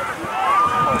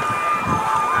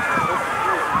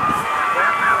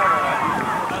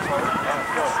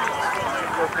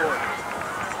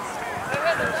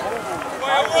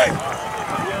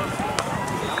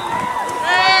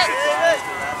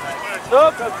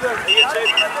 Look,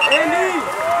 Andy!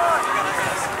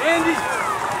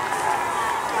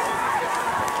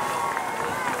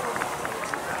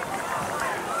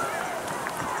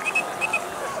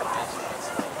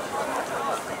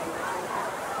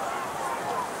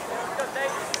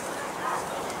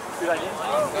 Dude, I didn't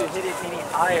think you could hit it any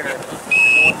higher than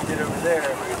what you did over there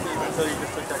until you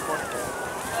just took that corner.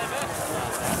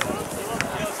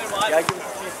 Gotta give us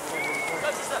a piece.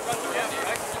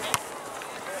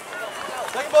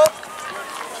 Second ball.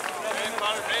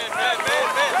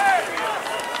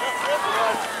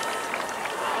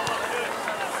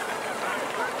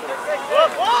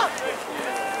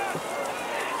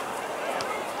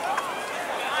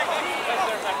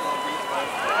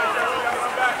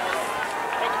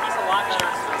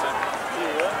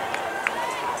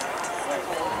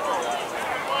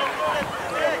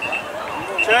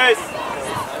 Chase.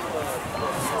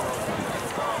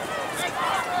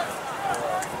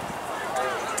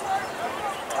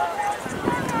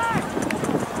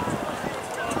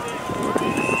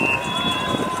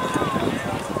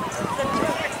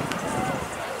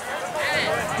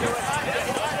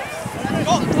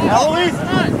 Eloise.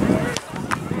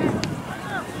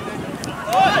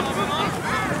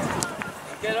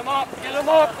 Get him up, get him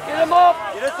up, get him up.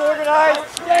 Get us organized.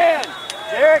 Stand.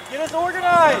 Derek, get us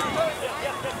organized.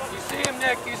 You see him,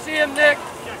 Nick. You see him, Nick.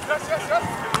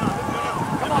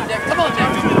 Come on, Nick. Come on, Nick.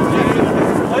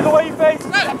 Play the way you face.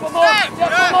 Step him up.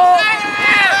 Step him up.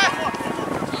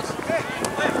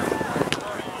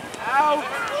 Out.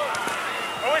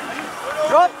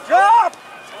 Drop, drop.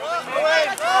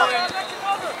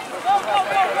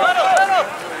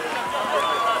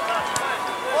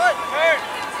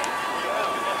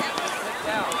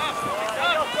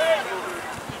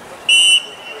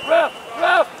 Ref,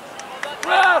 ref,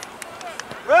 ref,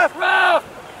 Ref. ref.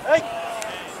 Hey.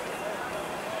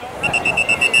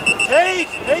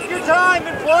 Chase, take your time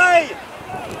and play.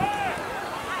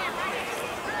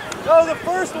 Go the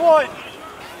first one.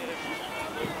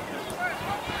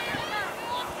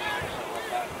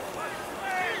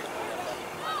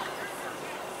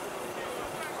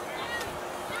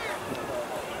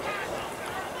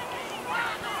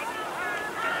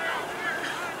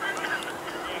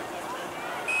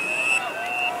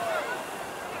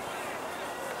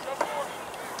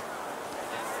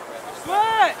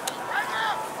 Sweat.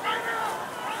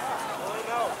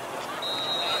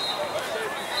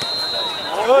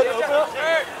 Good, open up.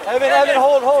 Evan,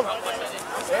 hold.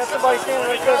 They have somebody standing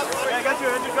right there. Yeah, I got you,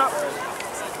 Andrew.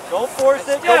 Don't force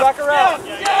it, go back around.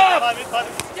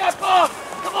 Step up.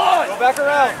 Come on. Go back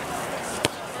around.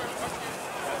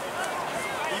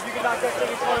 See if you can knock that thing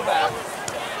in front of back.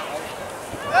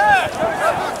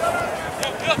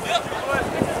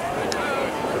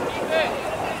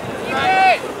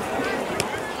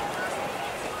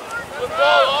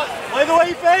 Play the way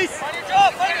you face. Find your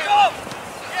job, find your job!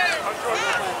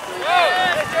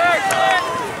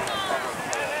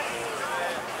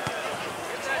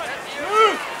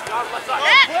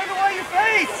 Play the way you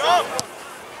face.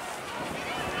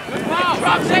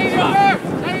 Drop, save it first.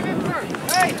 Save it first.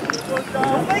 Hey,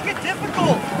 don't make it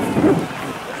difficult.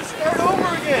 We'll just start over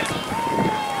again.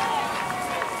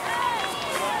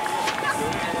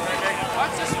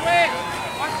 Watch the swing!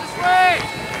 Watch the swing!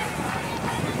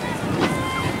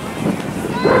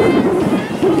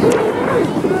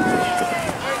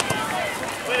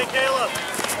 Way to Caleb.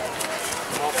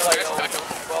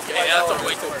 Yeah, that's a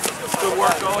way to work. Good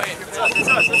work, go ahead. It's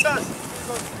us.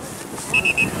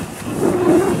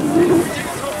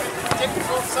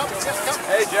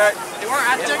 Hey, Jack. They weren't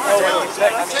at the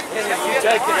You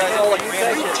take it.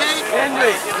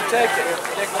 Henry, you take it.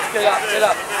 Nick, let's get up, get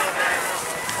up.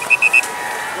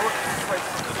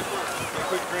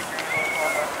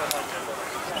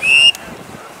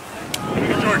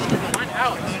 Find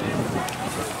Alex.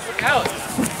 Look, Alex.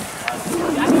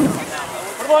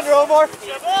 Put him under, Omar.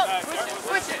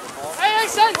 Switch it. Hey,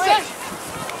 send. Come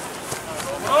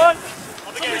on.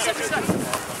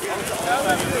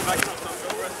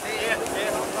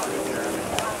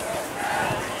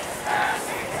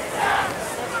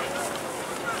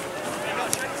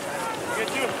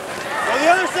 Go the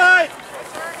other side.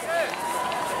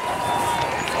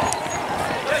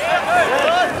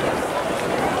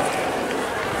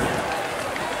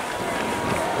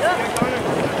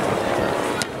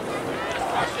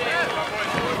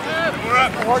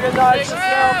 Organize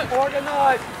yourself,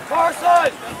 organize.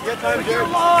 Carson, Get time, pick your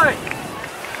Jared. line.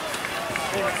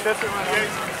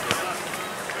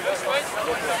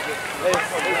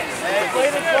 Hey, play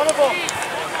it in front of him.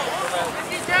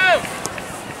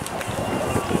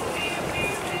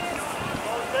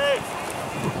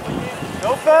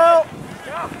 No foul.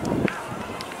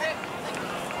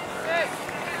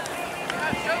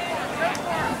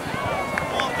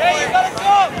 Hey, you gotta go!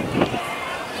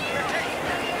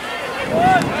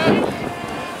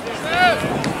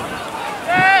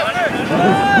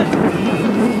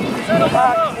 Settle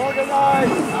back,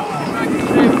 organize.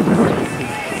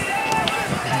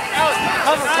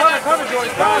 Cover,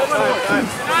 Jordan. Cover.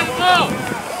 Not low!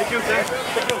 Pick you, Sam.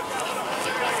 Take you.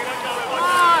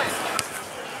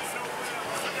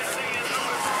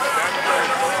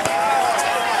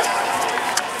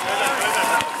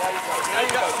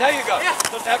 There you go.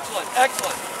 Excellent,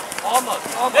 excellent. Almost.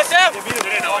 That's him.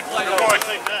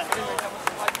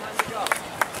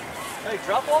 Hey,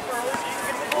 drop off early so you can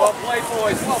get the ball. Well played,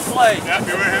 boys. Well played. Yeah,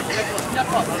 you're with him. Step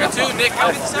up. Got two, Nick.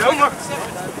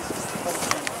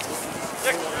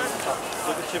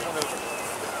 Look at chip on over.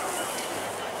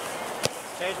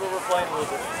 Change what we're playing a little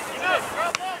bit.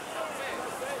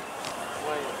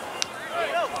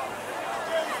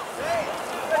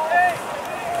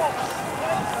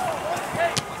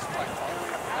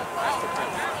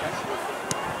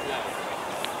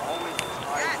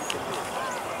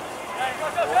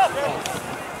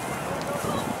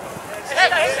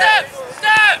 Step!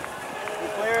 Step!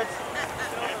 Good clearance.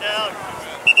 Get down.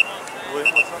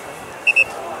 William, what's up, man?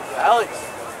 Alex.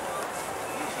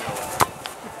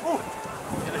 Woo.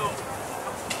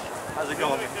 How's it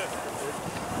going? Nick,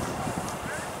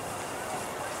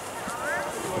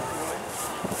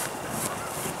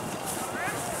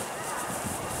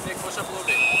 push up a little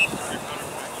bit.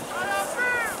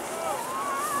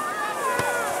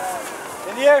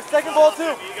 In the air, second ball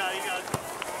too.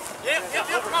 Yep,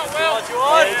 come on, Will. You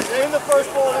on? Yeah. In the first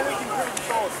ball, then we can pretty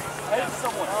control it. Head to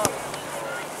someone.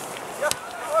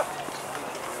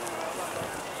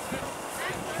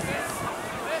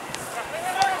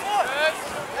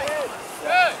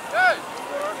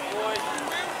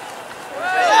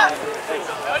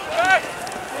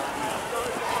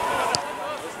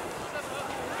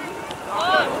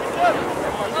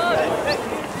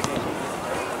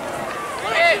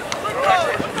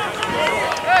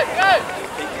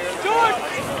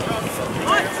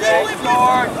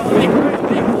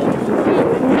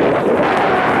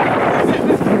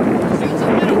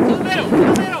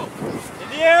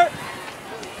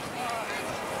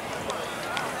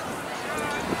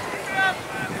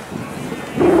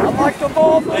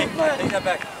 Take that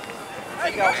back.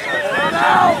 Take out.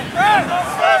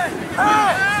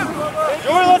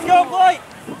 Jordan, let's go play.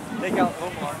 Take out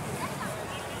Omar.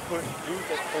 Put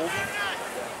Ruth at Colby.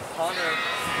 Connor,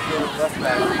 go left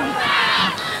back.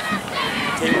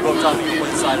 Take him up top and you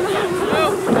play side of the back.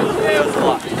 That's a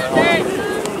lot.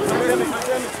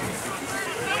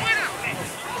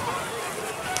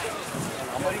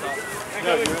 No,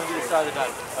 you're going to be the side of the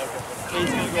back. Okay. He's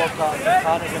going to go up top.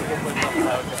 Connor's going to go play left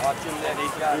side. Okay. Watch him there.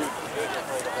 He's got it.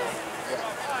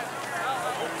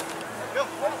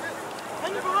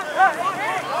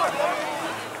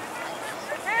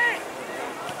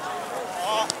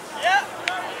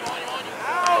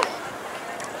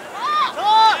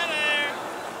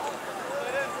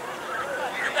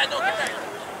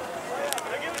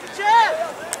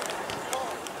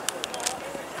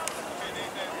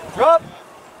 Drop.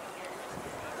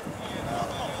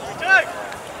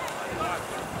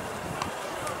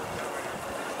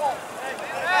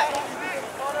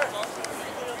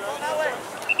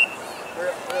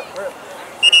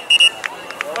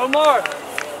 Omar.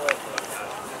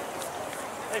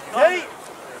 Hey,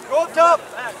 go up top.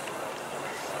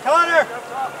 Connor.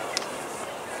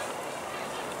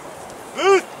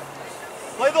 Booth.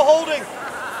 Play the holding.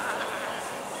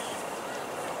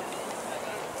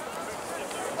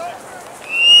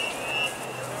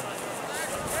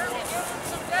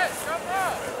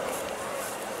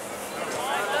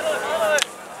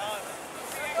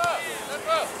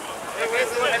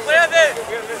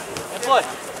 Play.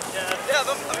 Yeah,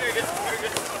 I'm very good. Very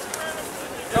good.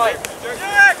 Right.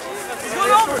 He's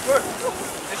going over.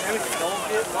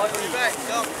 Back.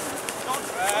 Go.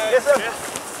 Yes, sir.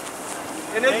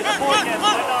 And then the point.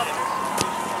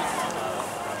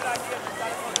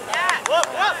 Up.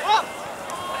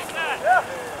 Yeah.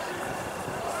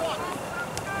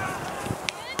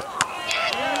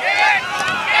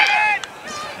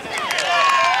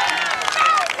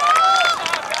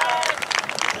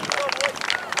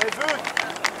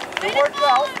 It worked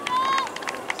out.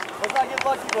 Let's not get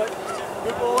lucky, but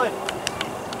good ball in.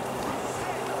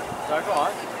 Sorry, go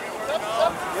on.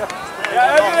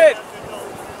 Yeah, Evan!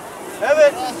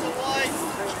 Evan!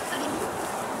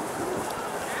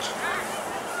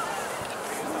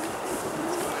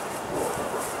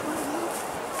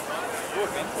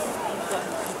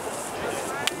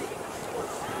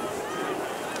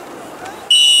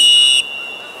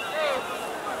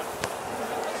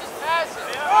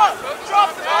 Drop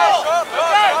the ball!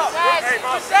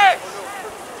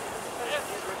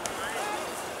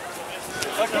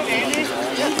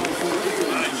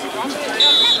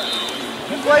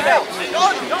 Play now.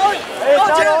 Hey, it's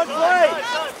not on play.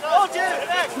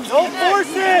 Don't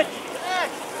force it.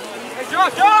 Hey,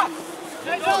 drop!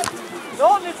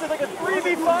 Dalton, it's like a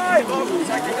 3v5.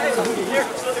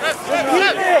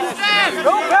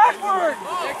 Go backward.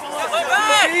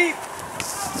 Deep.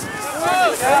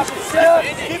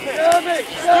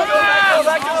 Go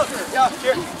back up. Yeah,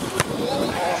 here.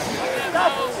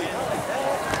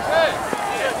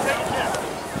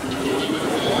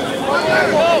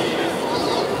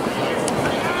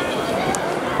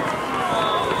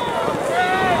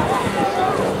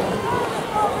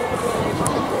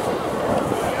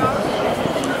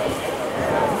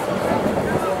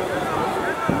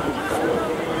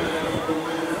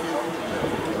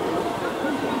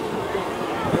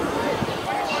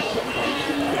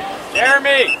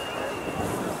 Jeremy!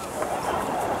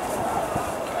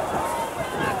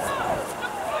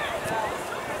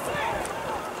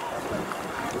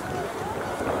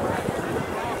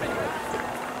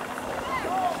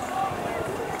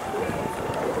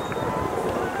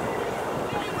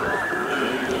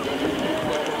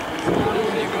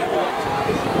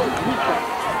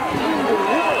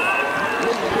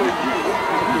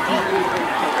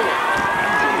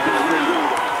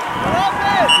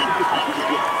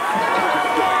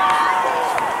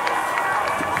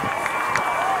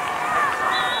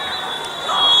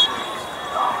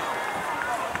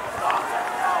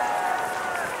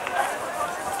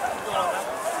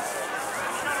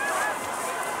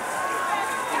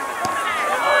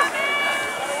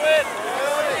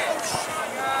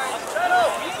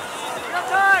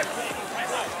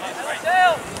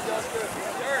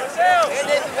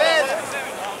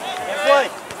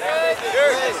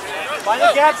 Find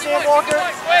the gap, Sam Walker.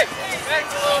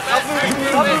 Stop moving. You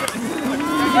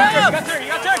got turn.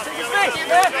 Take your space.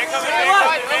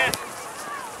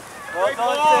 Well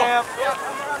done, Sam.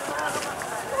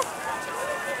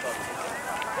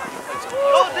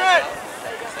 Hold it.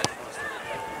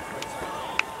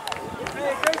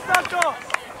 Hey, great stuff, Joe.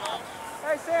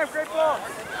 Hey, Sam, great ball.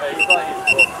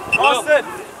 Austin.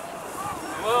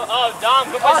 Oh,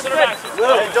 Dom, go by center back.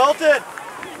 Hey, Dalton.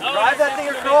 Drive that thing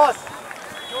across.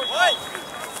 What?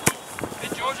 Hey,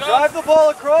 George. Drive the ball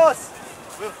across.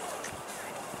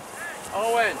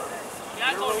 Owen.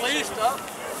 Yeah, You're released up.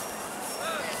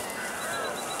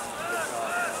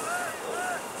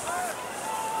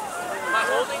 Am I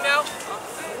holding now?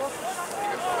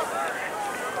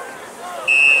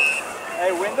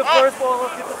 Hey, win the first ball,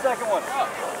 let's get the second one.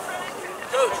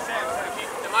 Coach,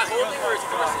 am I holding or is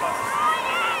crossing?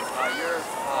 You're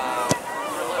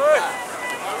left back.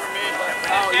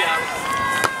 Oh, yeah.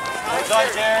 Well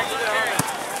done, Jared.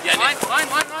 Yeah, line.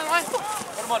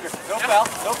 Put him under. No foul.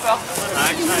 No foul.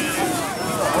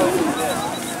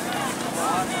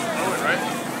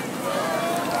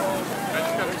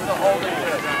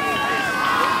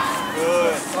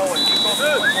 Good. Owen, keep going.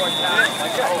 Good.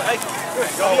 Hey, good.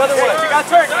 Go the other way. You got to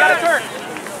turn. You got to turn.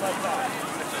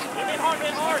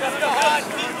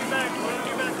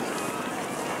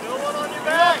 No one on your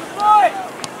back.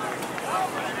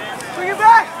 Bring it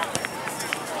back.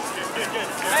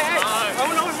 Hey.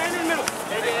 Owen, man in the middle.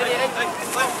 Hey.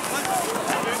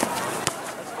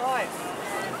 That's fine.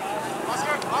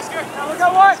 Oscar. Now look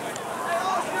at what?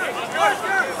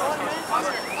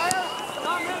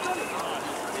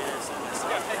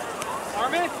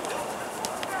 Armin.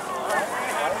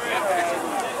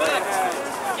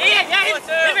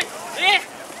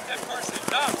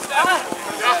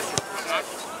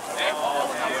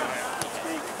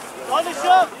 On the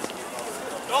shove.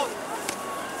 Go.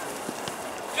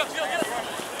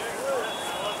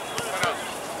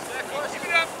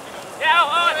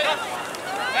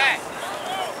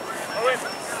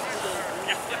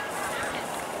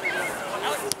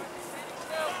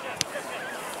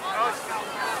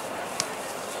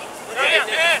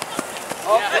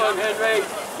 Off to him, Henry.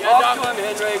 Off to him,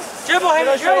 Henry. Dribble,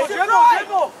 Henry. Dribble.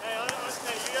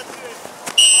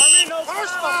 Armin, no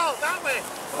first foul. That way.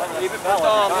 Leave it for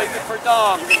Dom. Leave it for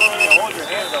Dom. Hold your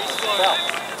hands up.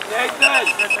 Nathan.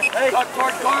 Hey, Tuck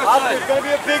toward Oscar, Carson. it's going to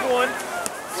be a big one.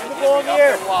 Win the ball in the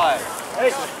air. Wide.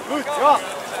 Hey, Booth, drop.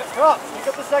 Pick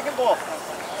up the second ball.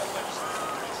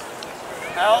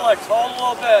 Alex, hold a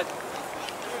little bit.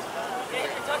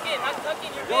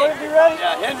 Jordan, be ready.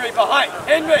 Yeah, Henry behind.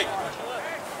 Henry.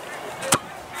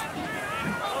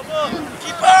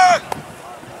 Keeper.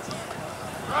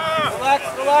 Relax,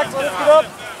 let us get up.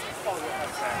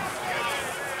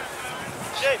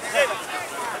 Shape.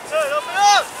 That's it, open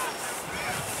up.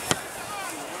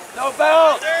 No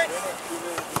bounce.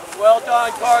 Well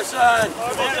done, Carson.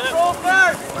 Roll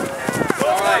back.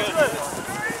 All right.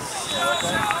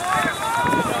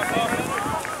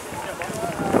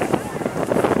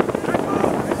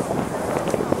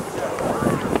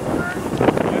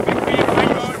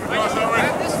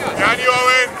 Down you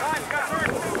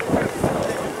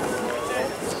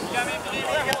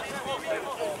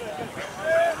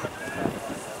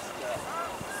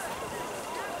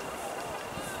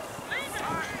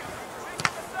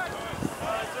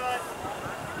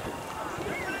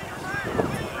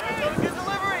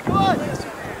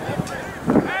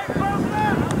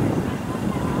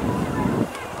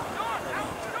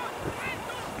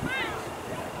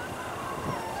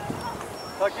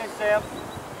Tuck in, Sam.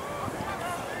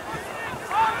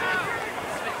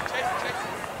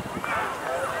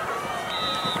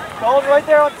 Hold right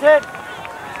there on 10.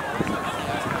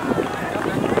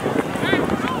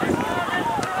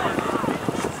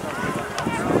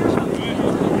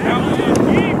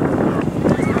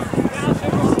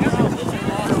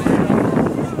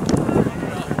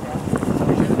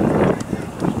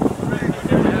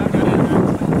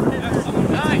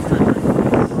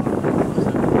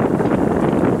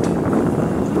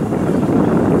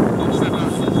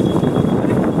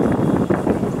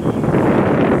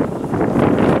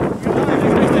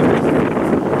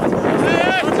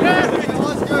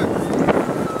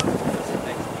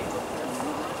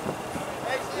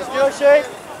 Shape.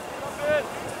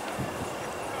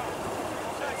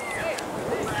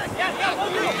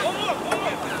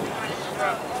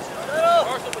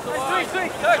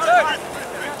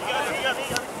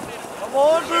 Come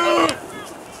on, Boo!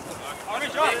 Armin,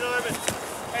 drop.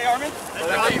 Hey, Armin.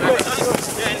 Relax.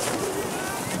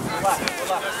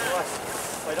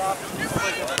 Fight off.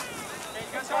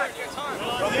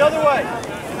 Go the other way.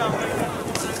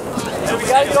 Hey, we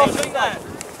gotta get off this side.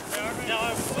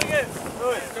 Swing it.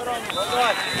 Good. Good on you. Well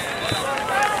done.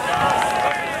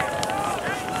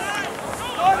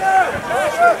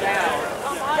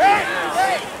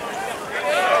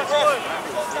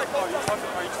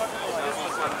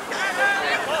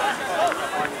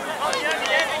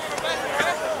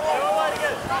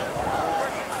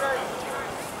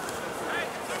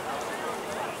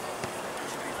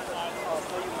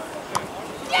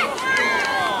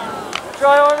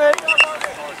 Try, Armin.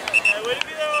 Hey, way to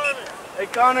be there, Armin. Hey,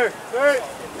 Connor. Great.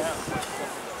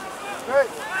 Great.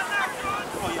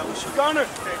 Come on, young. Connor.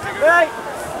 Hey.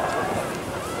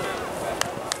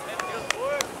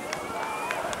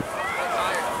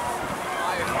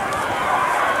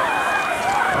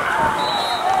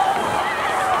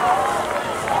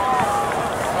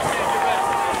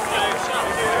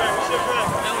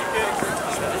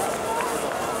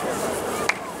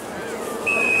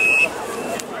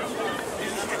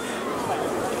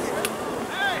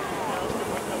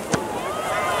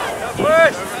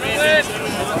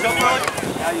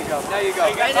 Now you go. Now you go.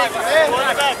 Hey,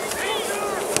 back.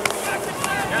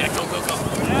 Yeah, go.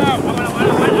 Yeah, I'm on.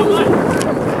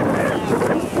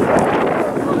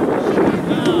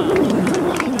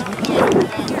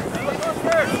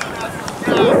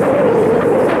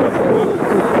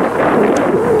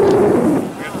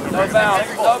 No bounce.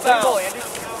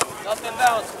 Nothing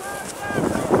bounce.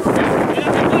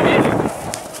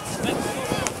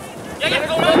 Yeah,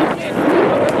 go.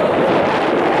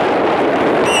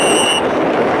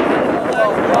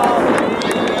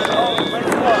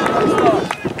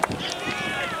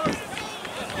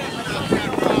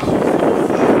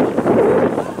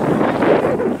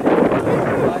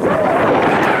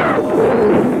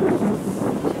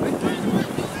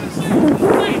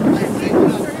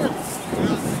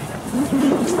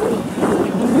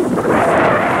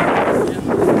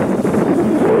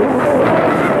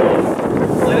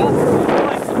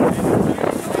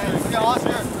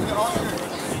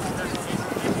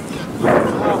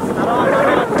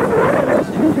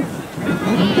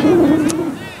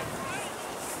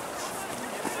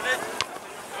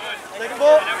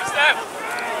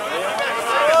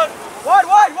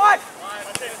 Wide!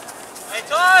 Hey,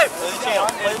 time!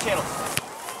 Play the channel.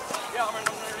 Yeah, I'm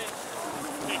underneath.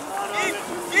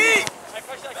 Eat! Hey,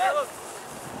 push that guy, look.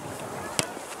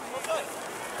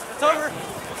 It's over.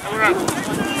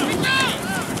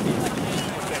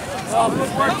 Oh,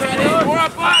 good work, Benny. More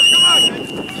up, boss. Come on.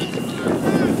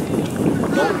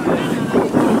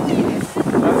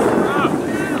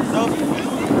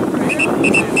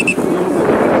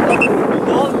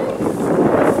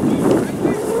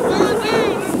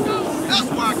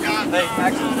 Hey,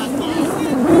 action.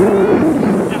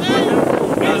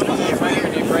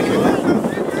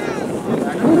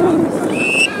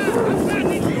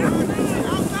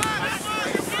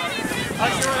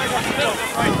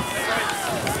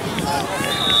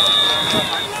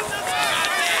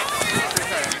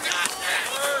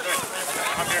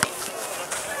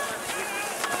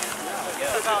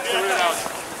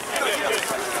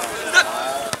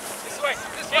 This way.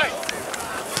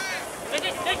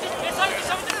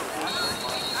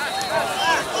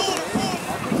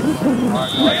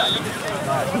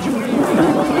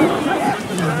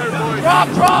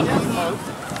 Drop!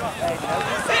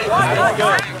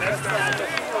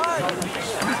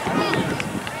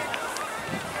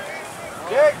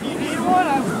 Derek, do you need one? I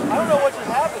don't know what just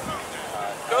happened.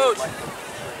 Coach.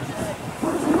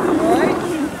 Alright?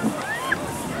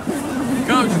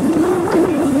 Coach.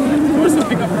 You want us to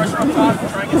pick up pressure up top and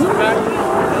try and get some back?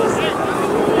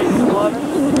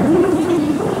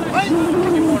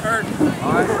 All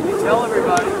right, you tell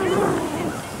everybody.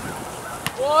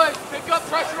 Boys, pick up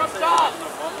pressure up top.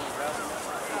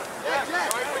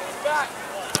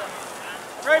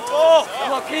 Great ball.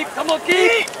 Come on, keep. Come on,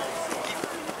 keep.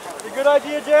 It's a good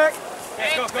idea, Jack.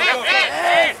 Hey, go. Get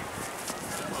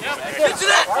to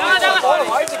that.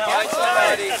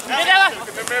 Look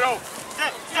in the middle.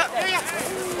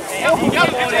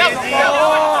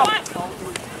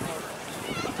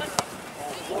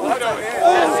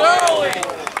 That's early.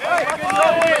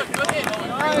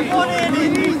 Come on, Andy.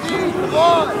 Come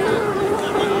on.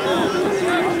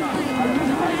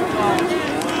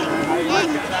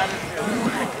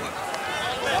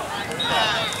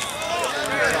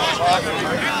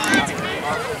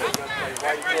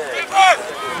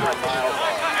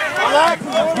 Relax.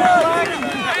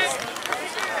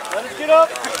 Let us get up.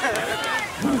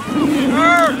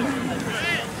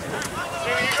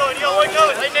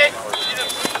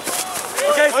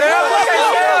 Okay, Sam.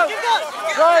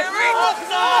 Right.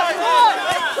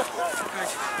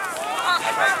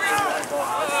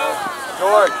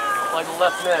 George, like the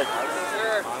left mid.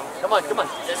 Come on.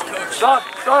 Stop.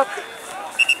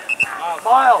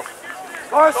 Miles.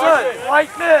 Carson,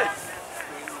 right mid.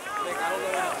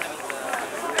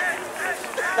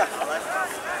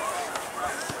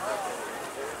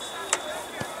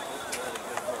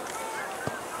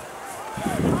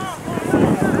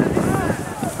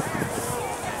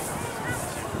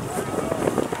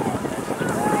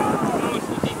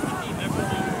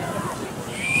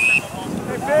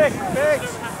 Big.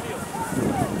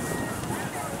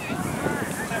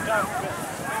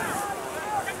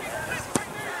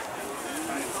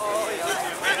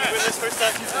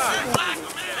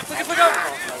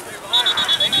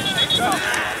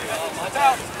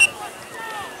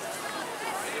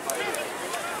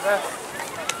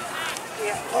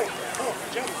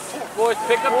 Boys,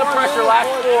 pick up the pressure,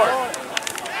 last four.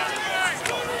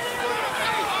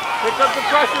 Pick up the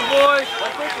pressure, boys.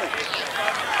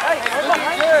 Hey,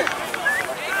 good.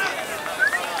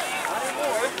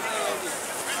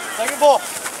 Second ball.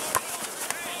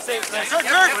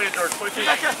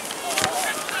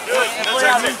 George.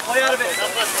 Play out of it.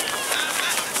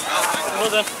 Well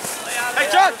done. Hey,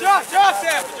 drop,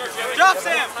 Sam. Drop,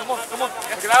 Sam. Come on.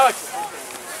 Look at Alex.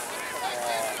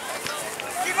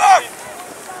 Keep up.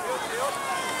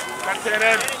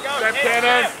 Step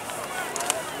cannon.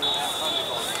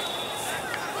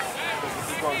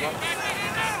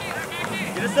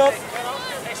 Get us up.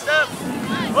 Hey, step.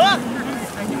 Look.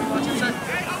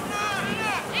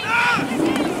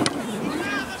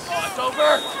 Oh, it's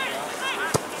over.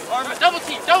 Double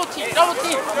team. Good.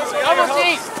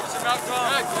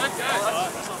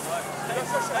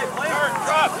 Hey, player.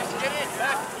 Drop. Get in.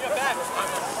 Back.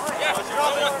 Yeah,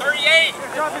 drop. 38.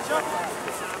 Good job.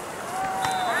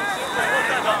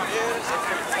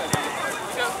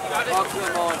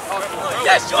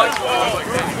 Yes, George. Get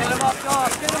him up, John.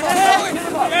 Get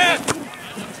him up. Yeah.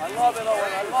 I love it,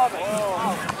 Owen. I love it.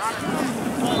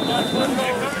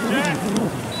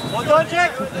 Well done,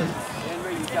 Jack.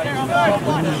 Henry, you got to keep up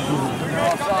with this. You're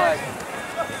offside.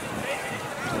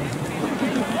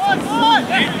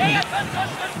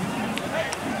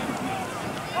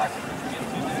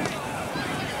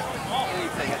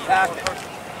 Anything, attack it.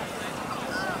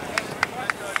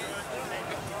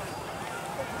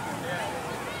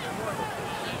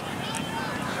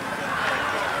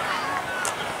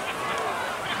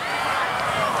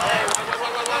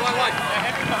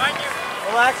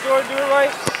 Relax, Jordan. Do it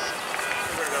right.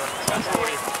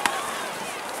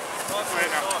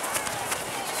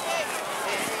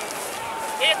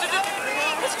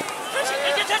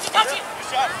 Touch it.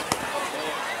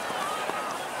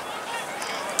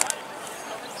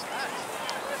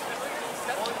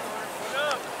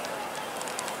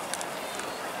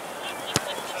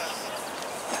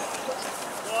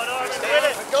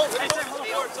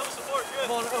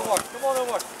 Come on,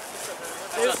 Omar.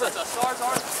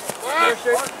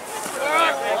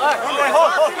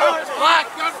 Black.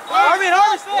 Armin,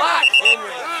 Black.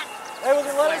 Hey, we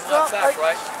can let it stop. Back,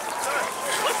 right?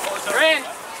 Green.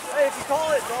 Hey, if you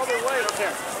call it, it's all their way.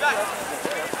 Okay.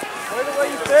 Play the way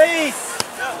you face.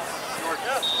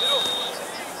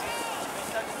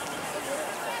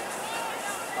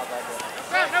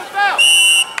 No foul.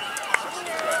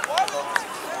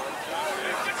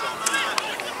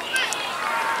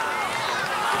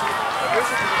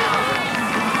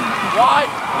 Right.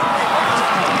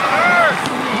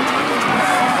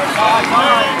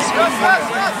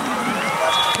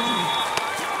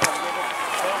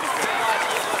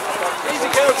 Easy,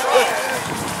 coach.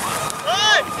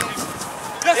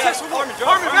 Yes,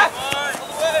 Armin, back.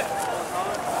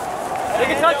 Take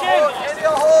a touch in. Andy,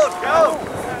 I'll hold. Go.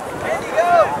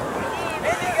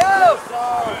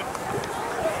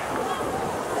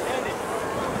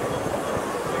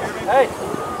 Hey,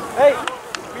 hey,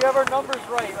 we have our numbers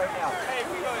right now.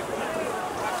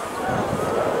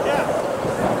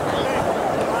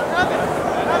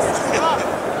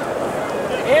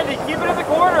 Andy, keep it in the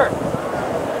corner.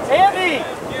 Andy!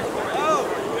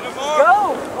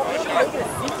 Go! Don't make it a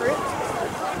secret.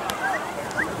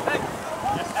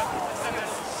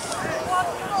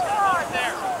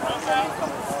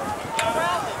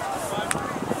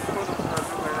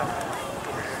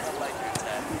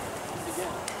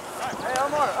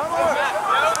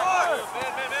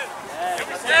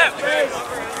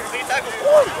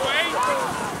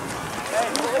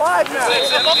 Live now.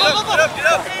 Get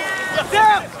up.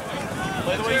 Down.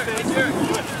 Play the way you think.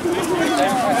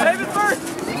 Save it first.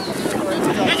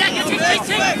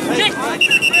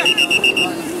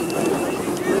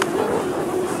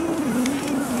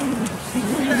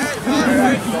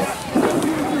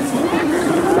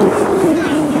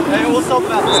 Hey, we'll sell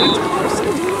them out.